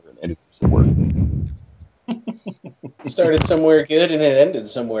started somewhere and ended somewhere. It started somewhere good and it ended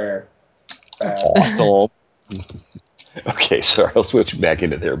somewhere bad. Awesome. Okay, sorry, I'll switch back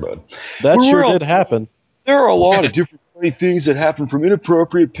into there, bud. That sure did happen. There are a lot of different funny things that happen, from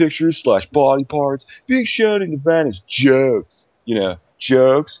inappropriate pictures / body parts being shown in the van as jokes. You know,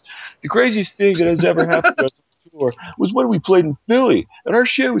 jokes. The craziest thing that has ever happened to us on the tour was when we played in Philly, and our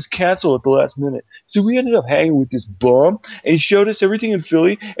show was canceled at the last minute. So we ended up hanging with this bum, and he showed us everything in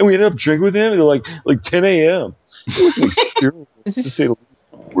Philly, and we ended up drinking with him until like 10 a.m. It was an experience, to say the least.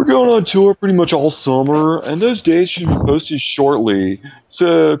 We're going on tour pretty much all summer, and those dates should be posted shortly.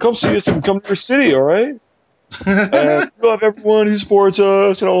 So come see us and come to our city, all right? We love everyone who supports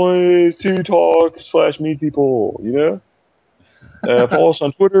us and always to talk / meet people, you know? Follow us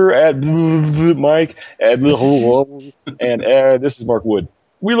on Twitter at Mike, and this is Mark Wood.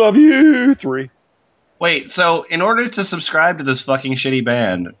 We love you, 3. Wait, so in order to subscribe to this fucking shitty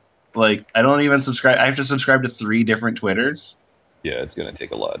band, like, I don't even subscribe. I have to subscribe to 3 different Twitters? Yeah, it's going to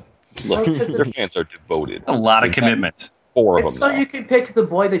take a lot. Look, their fans are devoted. A lot of commitment. 4 of them. It's so now. you can pick the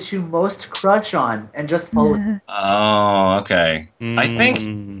boy that you most crush on and just follow it. Oh, okay. I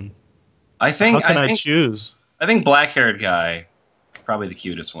think. How can I choose? I think black-haired guy, probably the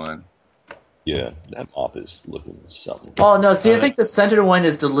cutest one. Yeah, that mop is looking something. Oh, no, see, I think the center one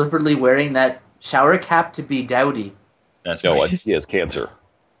is deliberately wearing that shower cap to be dowdy. That's no, he has cancer.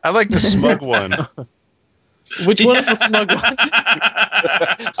 I like the smug one. Which one is the smug one?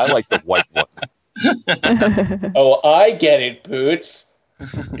 I like the white one. Oh, I get it, Boots.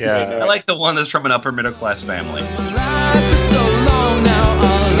 Yeah. I like the one that's from an upper middle class family.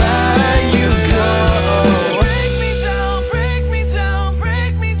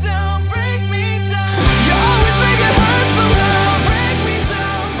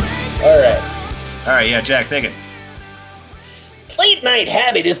 All right, yeah, Jack, take it. Late Night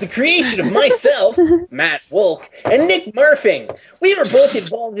Habit is the creation of myself, Matt Wolk, and Nick Murphing. We were both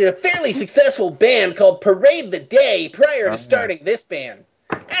involved in a fairly successful band called Parade the Day prior to starting this band.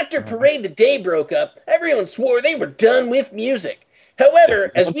 After Parade the Day broke up, everyone swore they were done with music.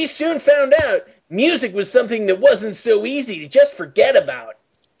 However, as we soon found out, music was something that wasn't so easy to just forget about.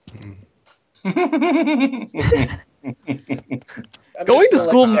 Going to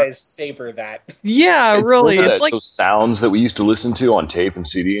school, you guys savor that. Yeah, really. It's like those sounds that we used to listen to on tape and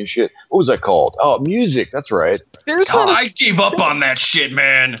CD and shit. What was that called? Oh, music. That's right. I gave up on that shit,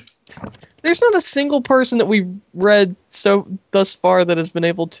 man. There's not a single person that we've read thus far that has been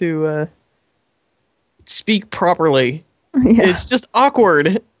able to speak properly. Yeah. It's just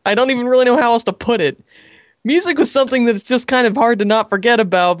awkward. I don't even really know how else to put it. Music was something that's just kind of hard to not forget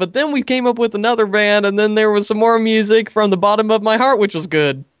about, but then we came up with another band, and then there was some more music from the bottom of my heart, which was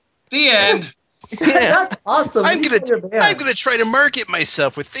good. The end. Yeah. That's awesome. I'm gonna try to market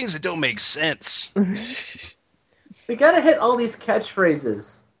myself with things that don't make sense. We gotta hit all these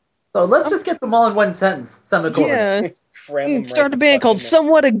catchphrases. So let's just get them all in one sentence. Semicolon. Yeah. Started a band called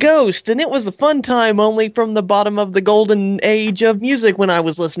Somewhat a Ghost, and it was a fun time only from the bottom of the golden age of music when I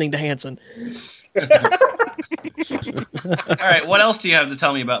was listening to Hanson. All right, what else do you have to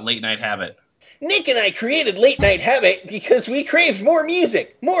tell me about Late Night Habit? Nick and I created Late Night Habit because we craved more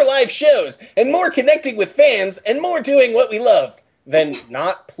music, more live shows, and more connecting with fans, and more doing what we loved than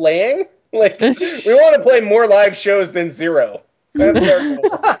not playing. Like, we want to play more live shows than 0. That's our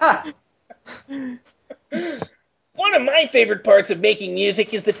goal. One of my favorite parts of making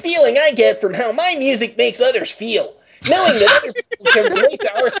music is the feeling I get from how my music makes others feel. Knowing that other people can relate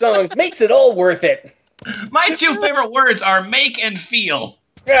to our songs makes it all worth it. My 2 favorite words are make and feel.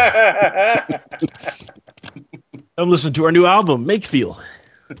 Come listen to our new album, Make Feel.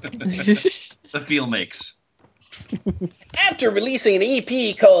 The feel makes. After releasing an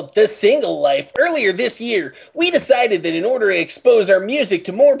EP called The Single Life earlier this year, we decided that in order to expose our music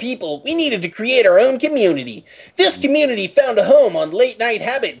to more people, we needed to create our own community. This community found a home on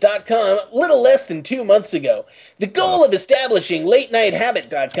LateNightHabit.com little less than 2 months ago. The goal of establishing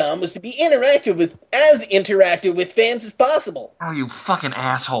LateNightHabit.com was to be as interactive with fans as possible. Oh, you fucking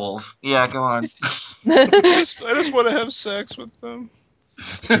assholes. Yeah, go on. I just want to have sex with them.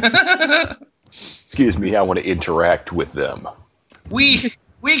 Excuse me, I want to interact with them. We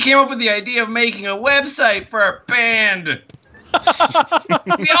came up with the idea of making a website for our band.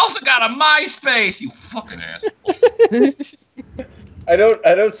 We also got a MySpace, you fucking assholes. I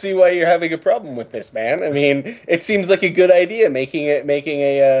don't see why you're having a problem with this, man. I mean, it seems like a good idea making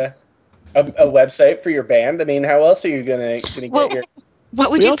a A website for your band? I mean, how else are you gonna get your...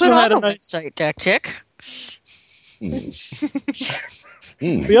 What would you put on a website, Jack Chick?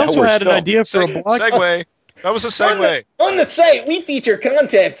 We also had an idea for a blog. Segue. That was a segue. On the site, we feature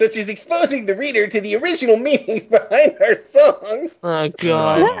content such as exposing the reader to the original meanings behind our songs. Oh,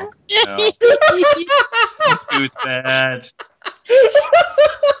 God. No. Too bad.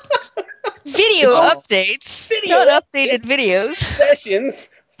 Video updates. Not updated videos. Sessions,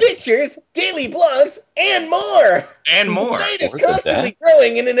 pictures, daily blogs, and more. The site is constantly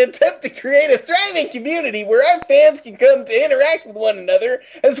growing in an attempt to create a thriving community where our fans can come to interact with one another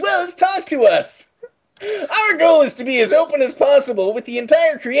as well as talk to us. Our goal is to be as open as possible with the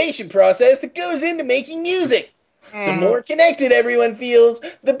entire creation process that goes into making music. The more connected everyone feels,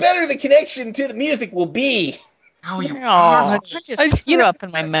 the better the connection to the music will be. Oh, you I just threw up in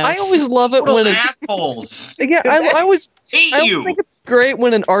my mouth. I always love it when assholes. Yeah, I always hate I you. always think it's great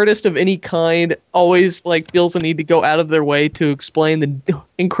when an artist of any kind always feels the need to go out of their way to explain the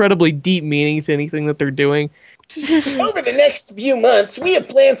incredibly deep meaning to anything that they're doing. Over the next few months, we have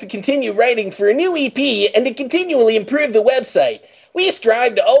plans to continue writing for a new EP and to continually improve the website. We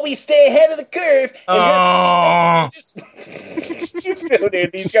strive to always stay ahead of the curve and have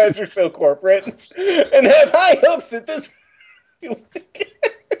dude, these guys are so corporate. And have high hopes that this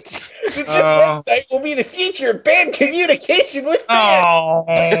website will be the future of band communication with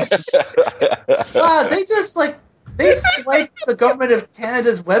fans. They swiped the government of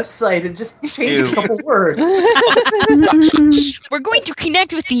Canada's website and just changed a couple words. We're going to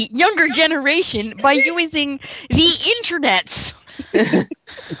connect with the younger generation by using the internets.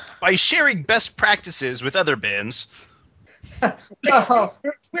 By sharing best practices with other bands.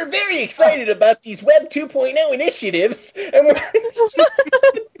 We're very excited about these Web 2.0 initiatives, and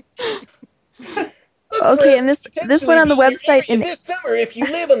Okay, and this went on the website in this summer if you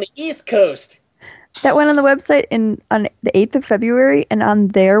live on the East Coast. That went on the website on the 8th of February, and on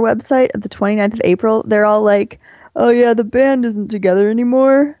their website of the 29th of April, they're all like, "Oh yeah, the band isn't together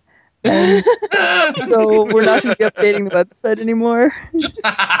anymore." And so we're not going to be updating the website anymore. The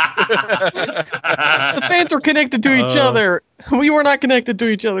fans were connected to each other. We were not connected to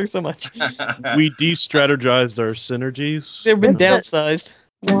each other so much. We de-strategized our synergies. They've been downsized.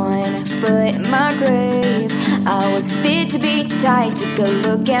 1 foot in my grave. I was fit to be tied. Took a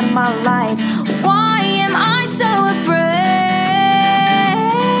look at my life. Why am I so afraid?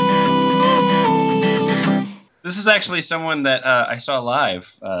 This is actually someone that I saw live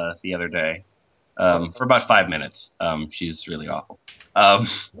the other day for about 5 minutes. She's really awful. Her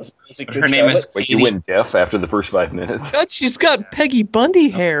name is Wait, you went deaf after the first 5 minutes? God, she's got Peggy Bundy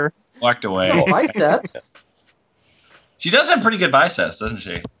hair. Walked away. Biceps. She does have pretty good biceps, doesn't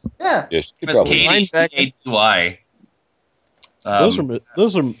she? Yeah. Miss Katie, C-A-T-Y. Those are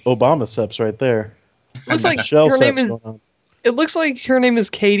Obama steps right there. Looks like Shell her name steps is. going on. It looks like her name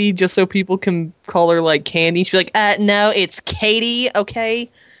is Katie, just so people can call her like Candy. She's like, no, it's Katie, okay?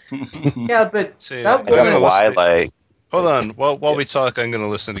 Yeah, but See, that I'm gonna listen. like. Hold on. While we talk, I'm going to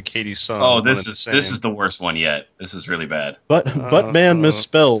listen to Katie's song. Oh, this is the worst one yet. This is really bad. But man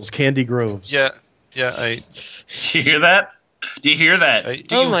misspells Candy Groves. Yeah. Do you hear that? Do you hear that?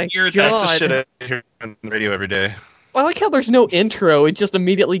 Oh my hear God. That's the shit I hear on the radio every day. I like how there's no intro. It just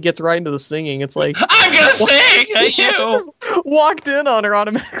immediately gets right into the singing. It's like, I'm gonna sing at you. Just walked in on her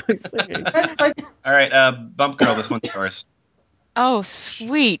automatically singing. All right, Bump Girl, this one's yours. Oh,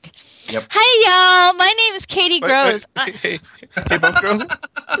 sweet. Yep. Hey, y'all. My name is Katie Groves. Hey, Bump Girl.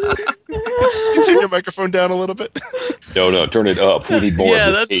 You turn your microphone down a little bit. No, turn it up. We need more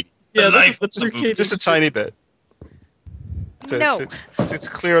of this Katie. Just a tiny bit. No. To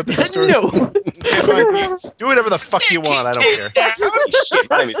clear up the distortion. No. Okay, fine. Do whatever the fuck you want. I don't care.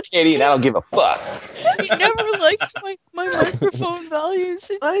 My name is Katie, and I don't give a fuck. He never likes my microphone values.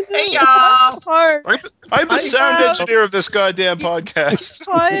 Hey, y'all. Hard. I'm the sound engineer of this goddamn podcast.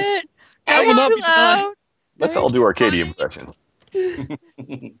 Quiet. I will not be loud. Let's all do our Katie impressions.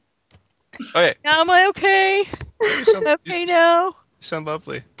 Okay. Now, am I okay? Okay now. You sound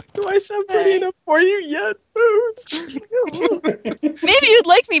lovely. Do I sound pretty enough for you yet, Boots? Maybe you'd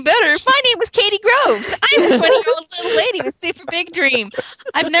like me better if my name was Katie Groves. I'm a 20-year-old little lady with super big dream.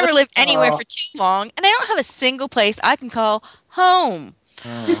 I've never lived anywhere for too long, and I don't have a single place I can call home.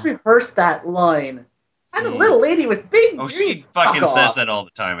 Just rehearse that line. I'm a little lady with big dreams. She fucking says that all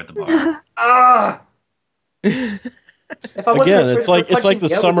the time at the bar. If I wasn't Again, afraid it's of like punching the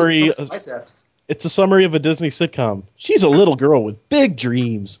the other summary. with biceps. It's a summary of a Disney sitcom. She's a little girl with big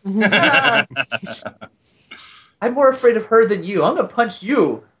dreams. I'm more afraid of her than you. I'm gonna punch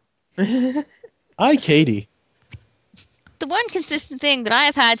you. Hi, Katie. the one consistent thing that I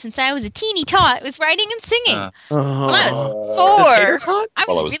have had since I was a teeny tot was writing and singing. When I was 4, I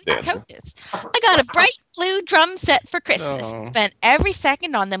was really precocious. I got a bright blue drum set for Christmas and spent every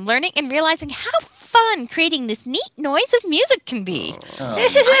second on them learning and realizing how fun creating this neat noise of music can be.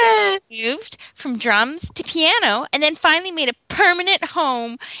 I moved from drums to piano and then finally made a permanent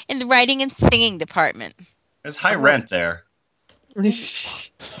home in the writing and singing department. There's high rent there.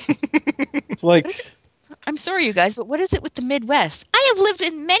 It's like... I'm sorry, you guys, but what is it with the Midwest? I have lived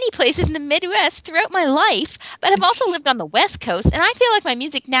in many places in the Midwest throughout my life, but I've also lived on the West Coast, and I feel like my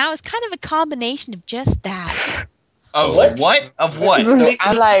music now is kind of a combination of just that. Oh, what? Of what? So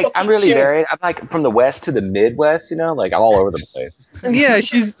I'm really varied. I'm like from the West to the Midwest, you know? Like I'm all over the place. Yeah,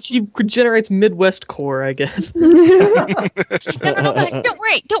 she generates Midwest core, I guess. No, guys,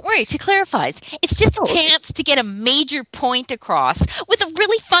 don't worry. She clarifies. It's just a chance to get a major point across with a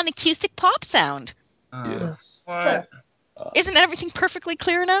really fun acoustic pop sound. What? Isn't everything perfectly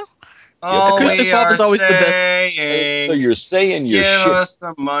clear now? Oh, acoustic pop is always the best. So you're saying give us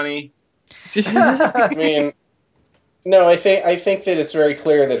some money. I mean, no, I think that it's very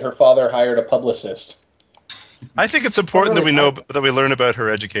clear that her father hired a publicist. I think it's important that we learn about her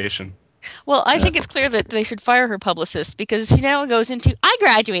education. Well, I think it's clear that they should fire her publicist because she now goes into, I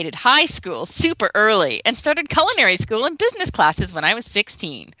graduated high school super early and started culinary school and business classes when I was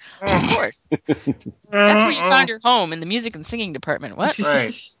 16. Of course. That's where you found your home, in the music and singing department. What?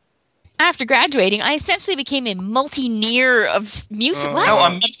 Right. After graduating, I essentially became a multi-near of music. No,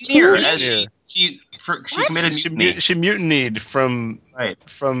 a mutineer. She committed mutiny. She mutinied from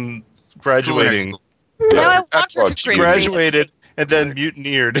graduating. Now I want her to She graduated and then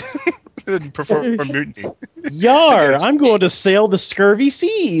mutineered. And performed for mutiny. Yar! I'm going to sail the scurvy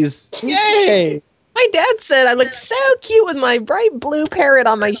seas. Yay! My dad said I looked so cute with my bright blue parrot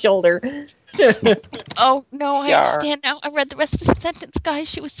on my shoulder. Oh, no, I understand now. I read the rest of the sentence, guys.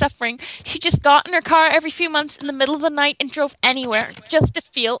 She was suffering. She just got in her car every few months in the middle of the night and drove anywhere just to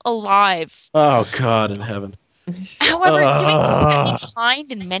feel alive. Oh, God in heaven. However, doing this set me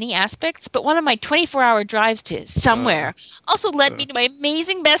behind in many aspects, but one of my 24-hour drives to somewhere also led me to my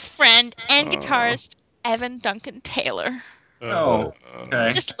amazing best friend and guitarist, Evan Duncan Taylor.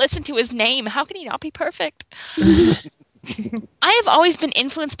 Okay. Just listen to his name. How can he not be perfect? I have always been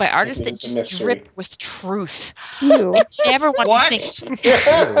influenced by artists that just drip with truth. I never want to sing.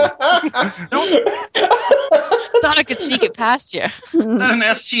 Thought I could sneak it past you. Is that an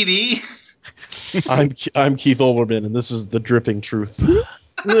STD? I'm Keith Olbermann, and this is the dripping truth.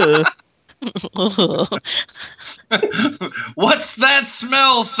 What's that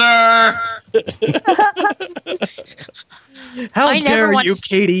smell, sir? How dare you,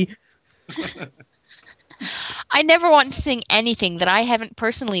 Katie? I never want to sing anything that I haven't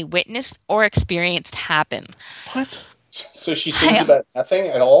personally witnessed or experienced happen. What? So she sings about nothing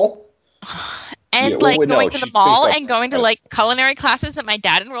at all? And going to the mall and going to culinary classes that my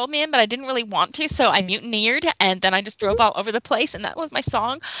dad enrolled me in, but I didn't really want to, so I mutineered and then I just drove all over the place, and that was my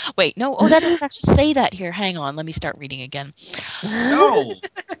song. Wait, no, that doesn't actually say that here. Hang on, let me start reading again. No.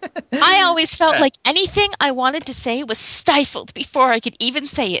 I always felt like anything I wanted to say was stifled before I could even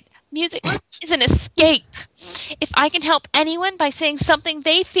say it. Music is an escape. If I can help anyone by saying something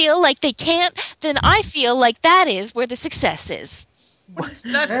they feel like they can't, then I feel like that is where the success is.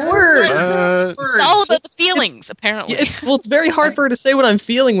 That word. It's all about the feelings, apparently. Yeah, it's very hard for her to say what I'm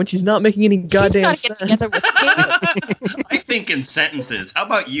feeling when she's not making any goddamn sense. She's got to get together with me. I think in sentences. How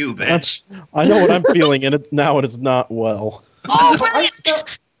about you, bitch? I know what I'm feeling, and now it is not well. Oh,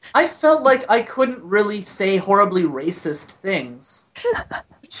 brilliant! I felt like I couldn't really say horribly racist things.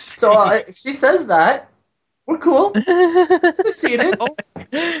 So if she says that, we're cool. Succeeded.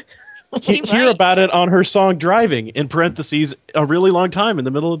 Hear about it on her song Driving, in parentheses, a really long time in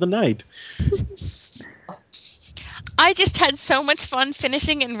the middle of the night. I just had so much fun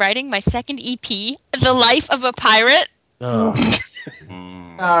finishing and writing my second EP, The Life of a Pirate.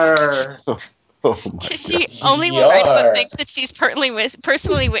 She only will write about things that she's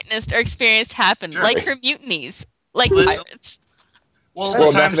personally witnessed or experienced happen, like her mutinies, like pirates.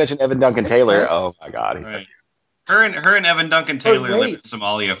 Well, not to mention Evan Duncan Taylor. Oh my God. Right. Her and Evan Duncan Taylor lived in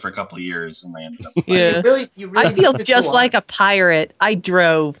Somalia for a couple of years, and they ended up. Yeah, you really I feel just like a pirate. I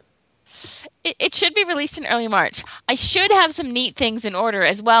drove. It should be released in early March. I should have some neat things in order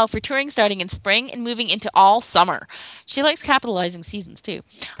as well for touring starting in spring and moving into all summer. She likes capitalizing seasons too.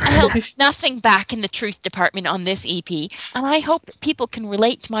 I held nothing back in the truth department on this EP, and I hope that people can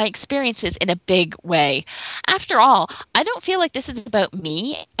relate to my experiences in a big way. After all, I don't feel like this is about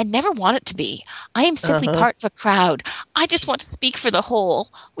me and never want it to be. I am simply part of a crowd. I just want to speak for the whole.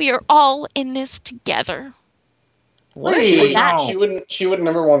 We are all in this together. Wait, she would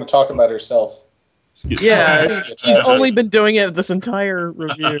never want to talk about herself. Yeah, she's only been doing it this entire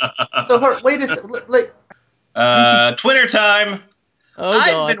review. So wait a second. Twitter time. Oh,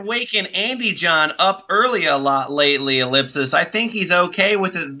 I've been waking Andy John up early a lot lately, ellipsis. I think he's okay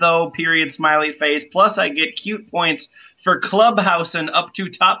with it, though, period, smiley face. Plus, I get cute points for clubhousing up to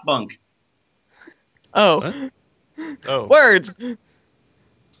top bunk. Oh. Words.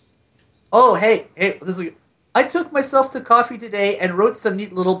 Oh, hey, I took myself to coffee today and wrote some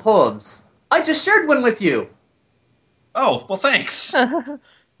neat little poems. I just shared one with you. Oh, well, thanks.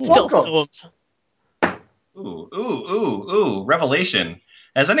 Welcome. Ooh, revelation.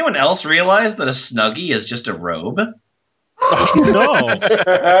 Has anyone else realized that a Snuggie is just a robe? No.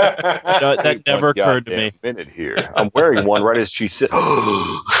 That never occurred to me. Minute here. I'm wearing one right as she said.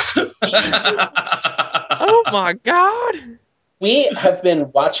 Oh, my God. We have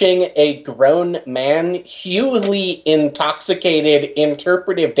been watching a grown man hugely intoxicated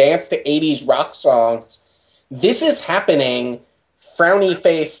interpretive dance to 80s rock songs. This is happening. Frowny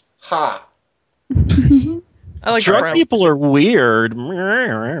face hot. I like drunk people are weird.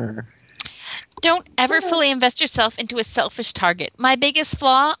 Don't ever fully invest yourself into a selfish target. My biggest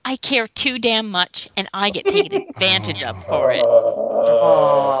flaw, I care too damn much, and I get taken advantage of for it.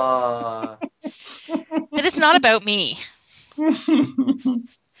 It is not about me.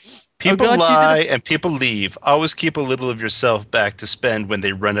 People lie and people leave. Always keep a little of yourself back to spend when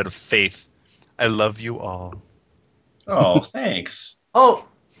they run out of faith. I love you all. Oh, thanks. Oh,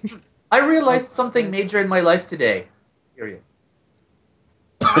 I realized something major in my life today. Period.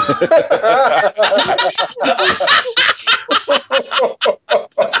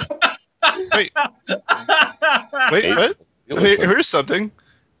 Wait, what? Wait, here's something.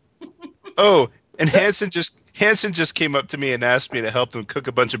 Oh, and Hanson just came up to me and asked me to help them cook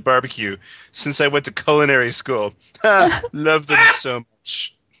a bunch of barbecue since I went to culinary school. Love them so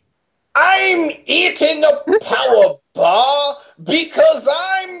much. I'm eating a power bar because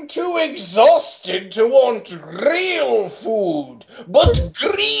I'm too exhausted to want real food, but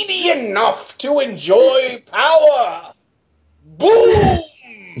greedy enough to enjoy power. Boom!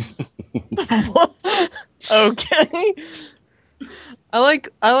 Okay. I like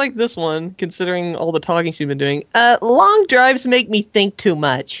this one, considering all the talking she's been doing. Long drives make me think too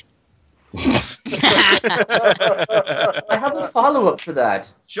much. I have a follow-up for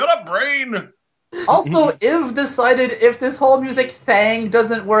that. Shut up, brain! Also, Iv decided if this whole music thing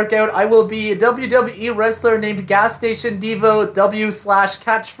doesn't work out, I will be a WWE wrestler named Gas Station Devo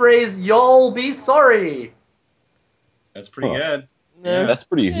W/catchphrase, y'all be sorry. That's pretty good. Yeah. That's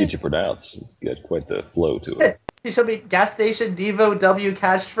pretty easy to pronounce. It's got quite the flow to it. He should be Gas Station Devo W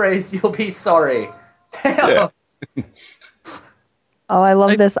catchphrase, you'll be sorry. Damn. Yeah. Oh, I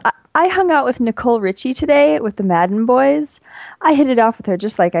love this. I hung out with Nicole Richie today with the Madden Boys. I hit it off with her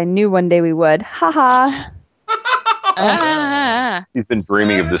just like I knew one day we would. Ha ha. He's been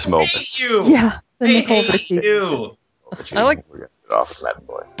dreaming of this moment. Yeah, the Nicole Richie. I like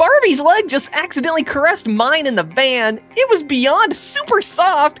Barbie's leg just accidentally caressed mine in the van. It was beyond super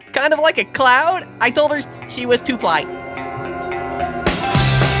soft, kind of like a cloud. I told her she was too polite.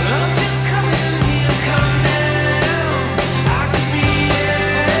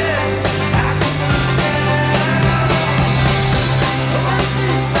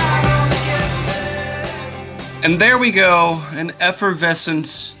 And there we go, an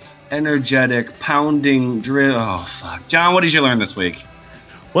effervescent, energetic, pounding drill. Oh, fuck. John, what did you learn this week?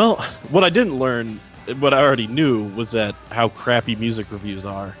 Well, what I didn't learn, what I already knew, was that how crappy music reviews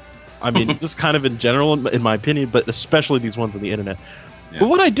are. I mean, just kind of in general, in my opinion, but especially these ones on the internet. Yeah. But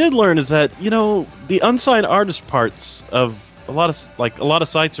what I did learn is that, you know, the unsigned artist parts of a lot of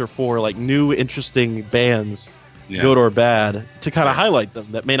sites are for like new, interesting bands, good or bad, to kind of highlight them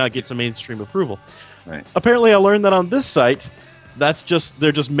that may not get some mainstream approval. Right. Apparently, I learned that on this site,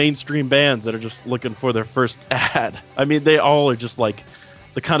 they're just mainstream bands that are just looking for their first ad. I mean, they all are just like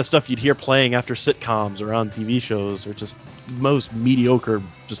the kind of stuff you'd hear playing after sitcoms or on TV shows, or just most mediocre,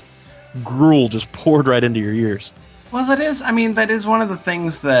 just gruel just poured right into your ears. Well, that is one of the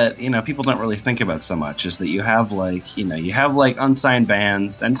things that, you know, people don't really think about so much, is that you have unsigned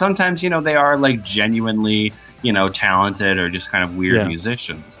bands, and sometimes, you know, they are like genuinely, you know, talented or just kind of weird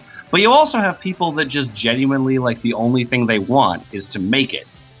musicians. But you also have people that just genuinely, like, the only thing they want is to make it.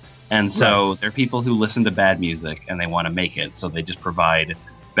 And so they're people who listen to bad music and they want to make it. So they just provide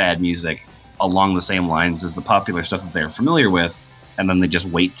bad music along the same lines as the popular stuff that they're familiar with. And then they just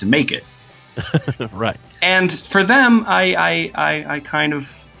wait to make it. Right. And for them, I kind of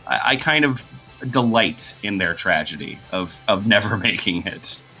delight in their tragedy of never making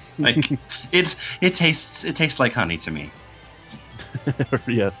it. Like it tastes like honey to me.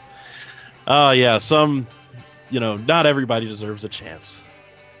 Yes. Yeah. Some, not everybody deserves a chance.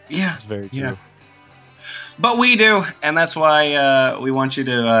 Yeah, it's very true. Yeah. But we do, and that's why we want you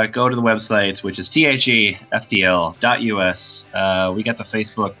to go to the website, which is thefdl.us. We got the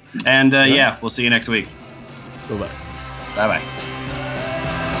Facebook, and we'll see you next week. Bye-bye. Bye-bye.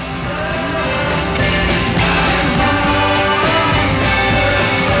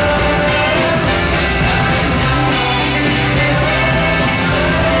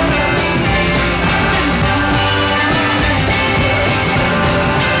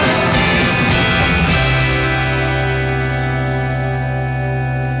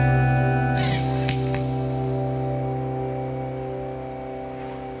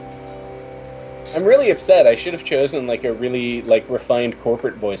 I'm really upset. I should have chosen like a really refined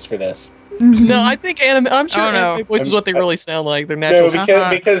corporate voice for this. No, I think I'm sure anime voice is what they really sound like. They're natural. No,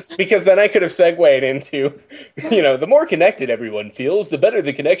 because then I could have segued into, the more connected everyone feels, the better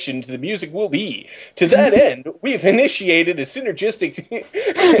the connection to the music will be. To that end, we've initiated a synergistic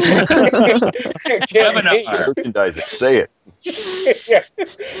merchandising. Say it.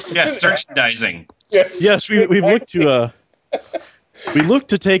 Yeah, merchandising. Yes, we've looked to we look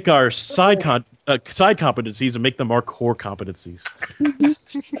to take our side competencies and make them our core competencies.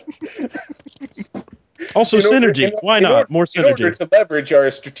 Also, synergy. Why not? More synergy. In order to leverage our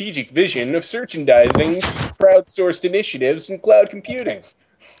strategic vision of merchandising, crowdsourced initiatives, and cloud computing.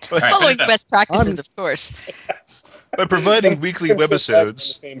 Following best practices, of course. By providing weekly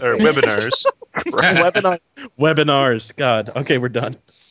webisodes or webinars. Webinars. God. Okay, we're done.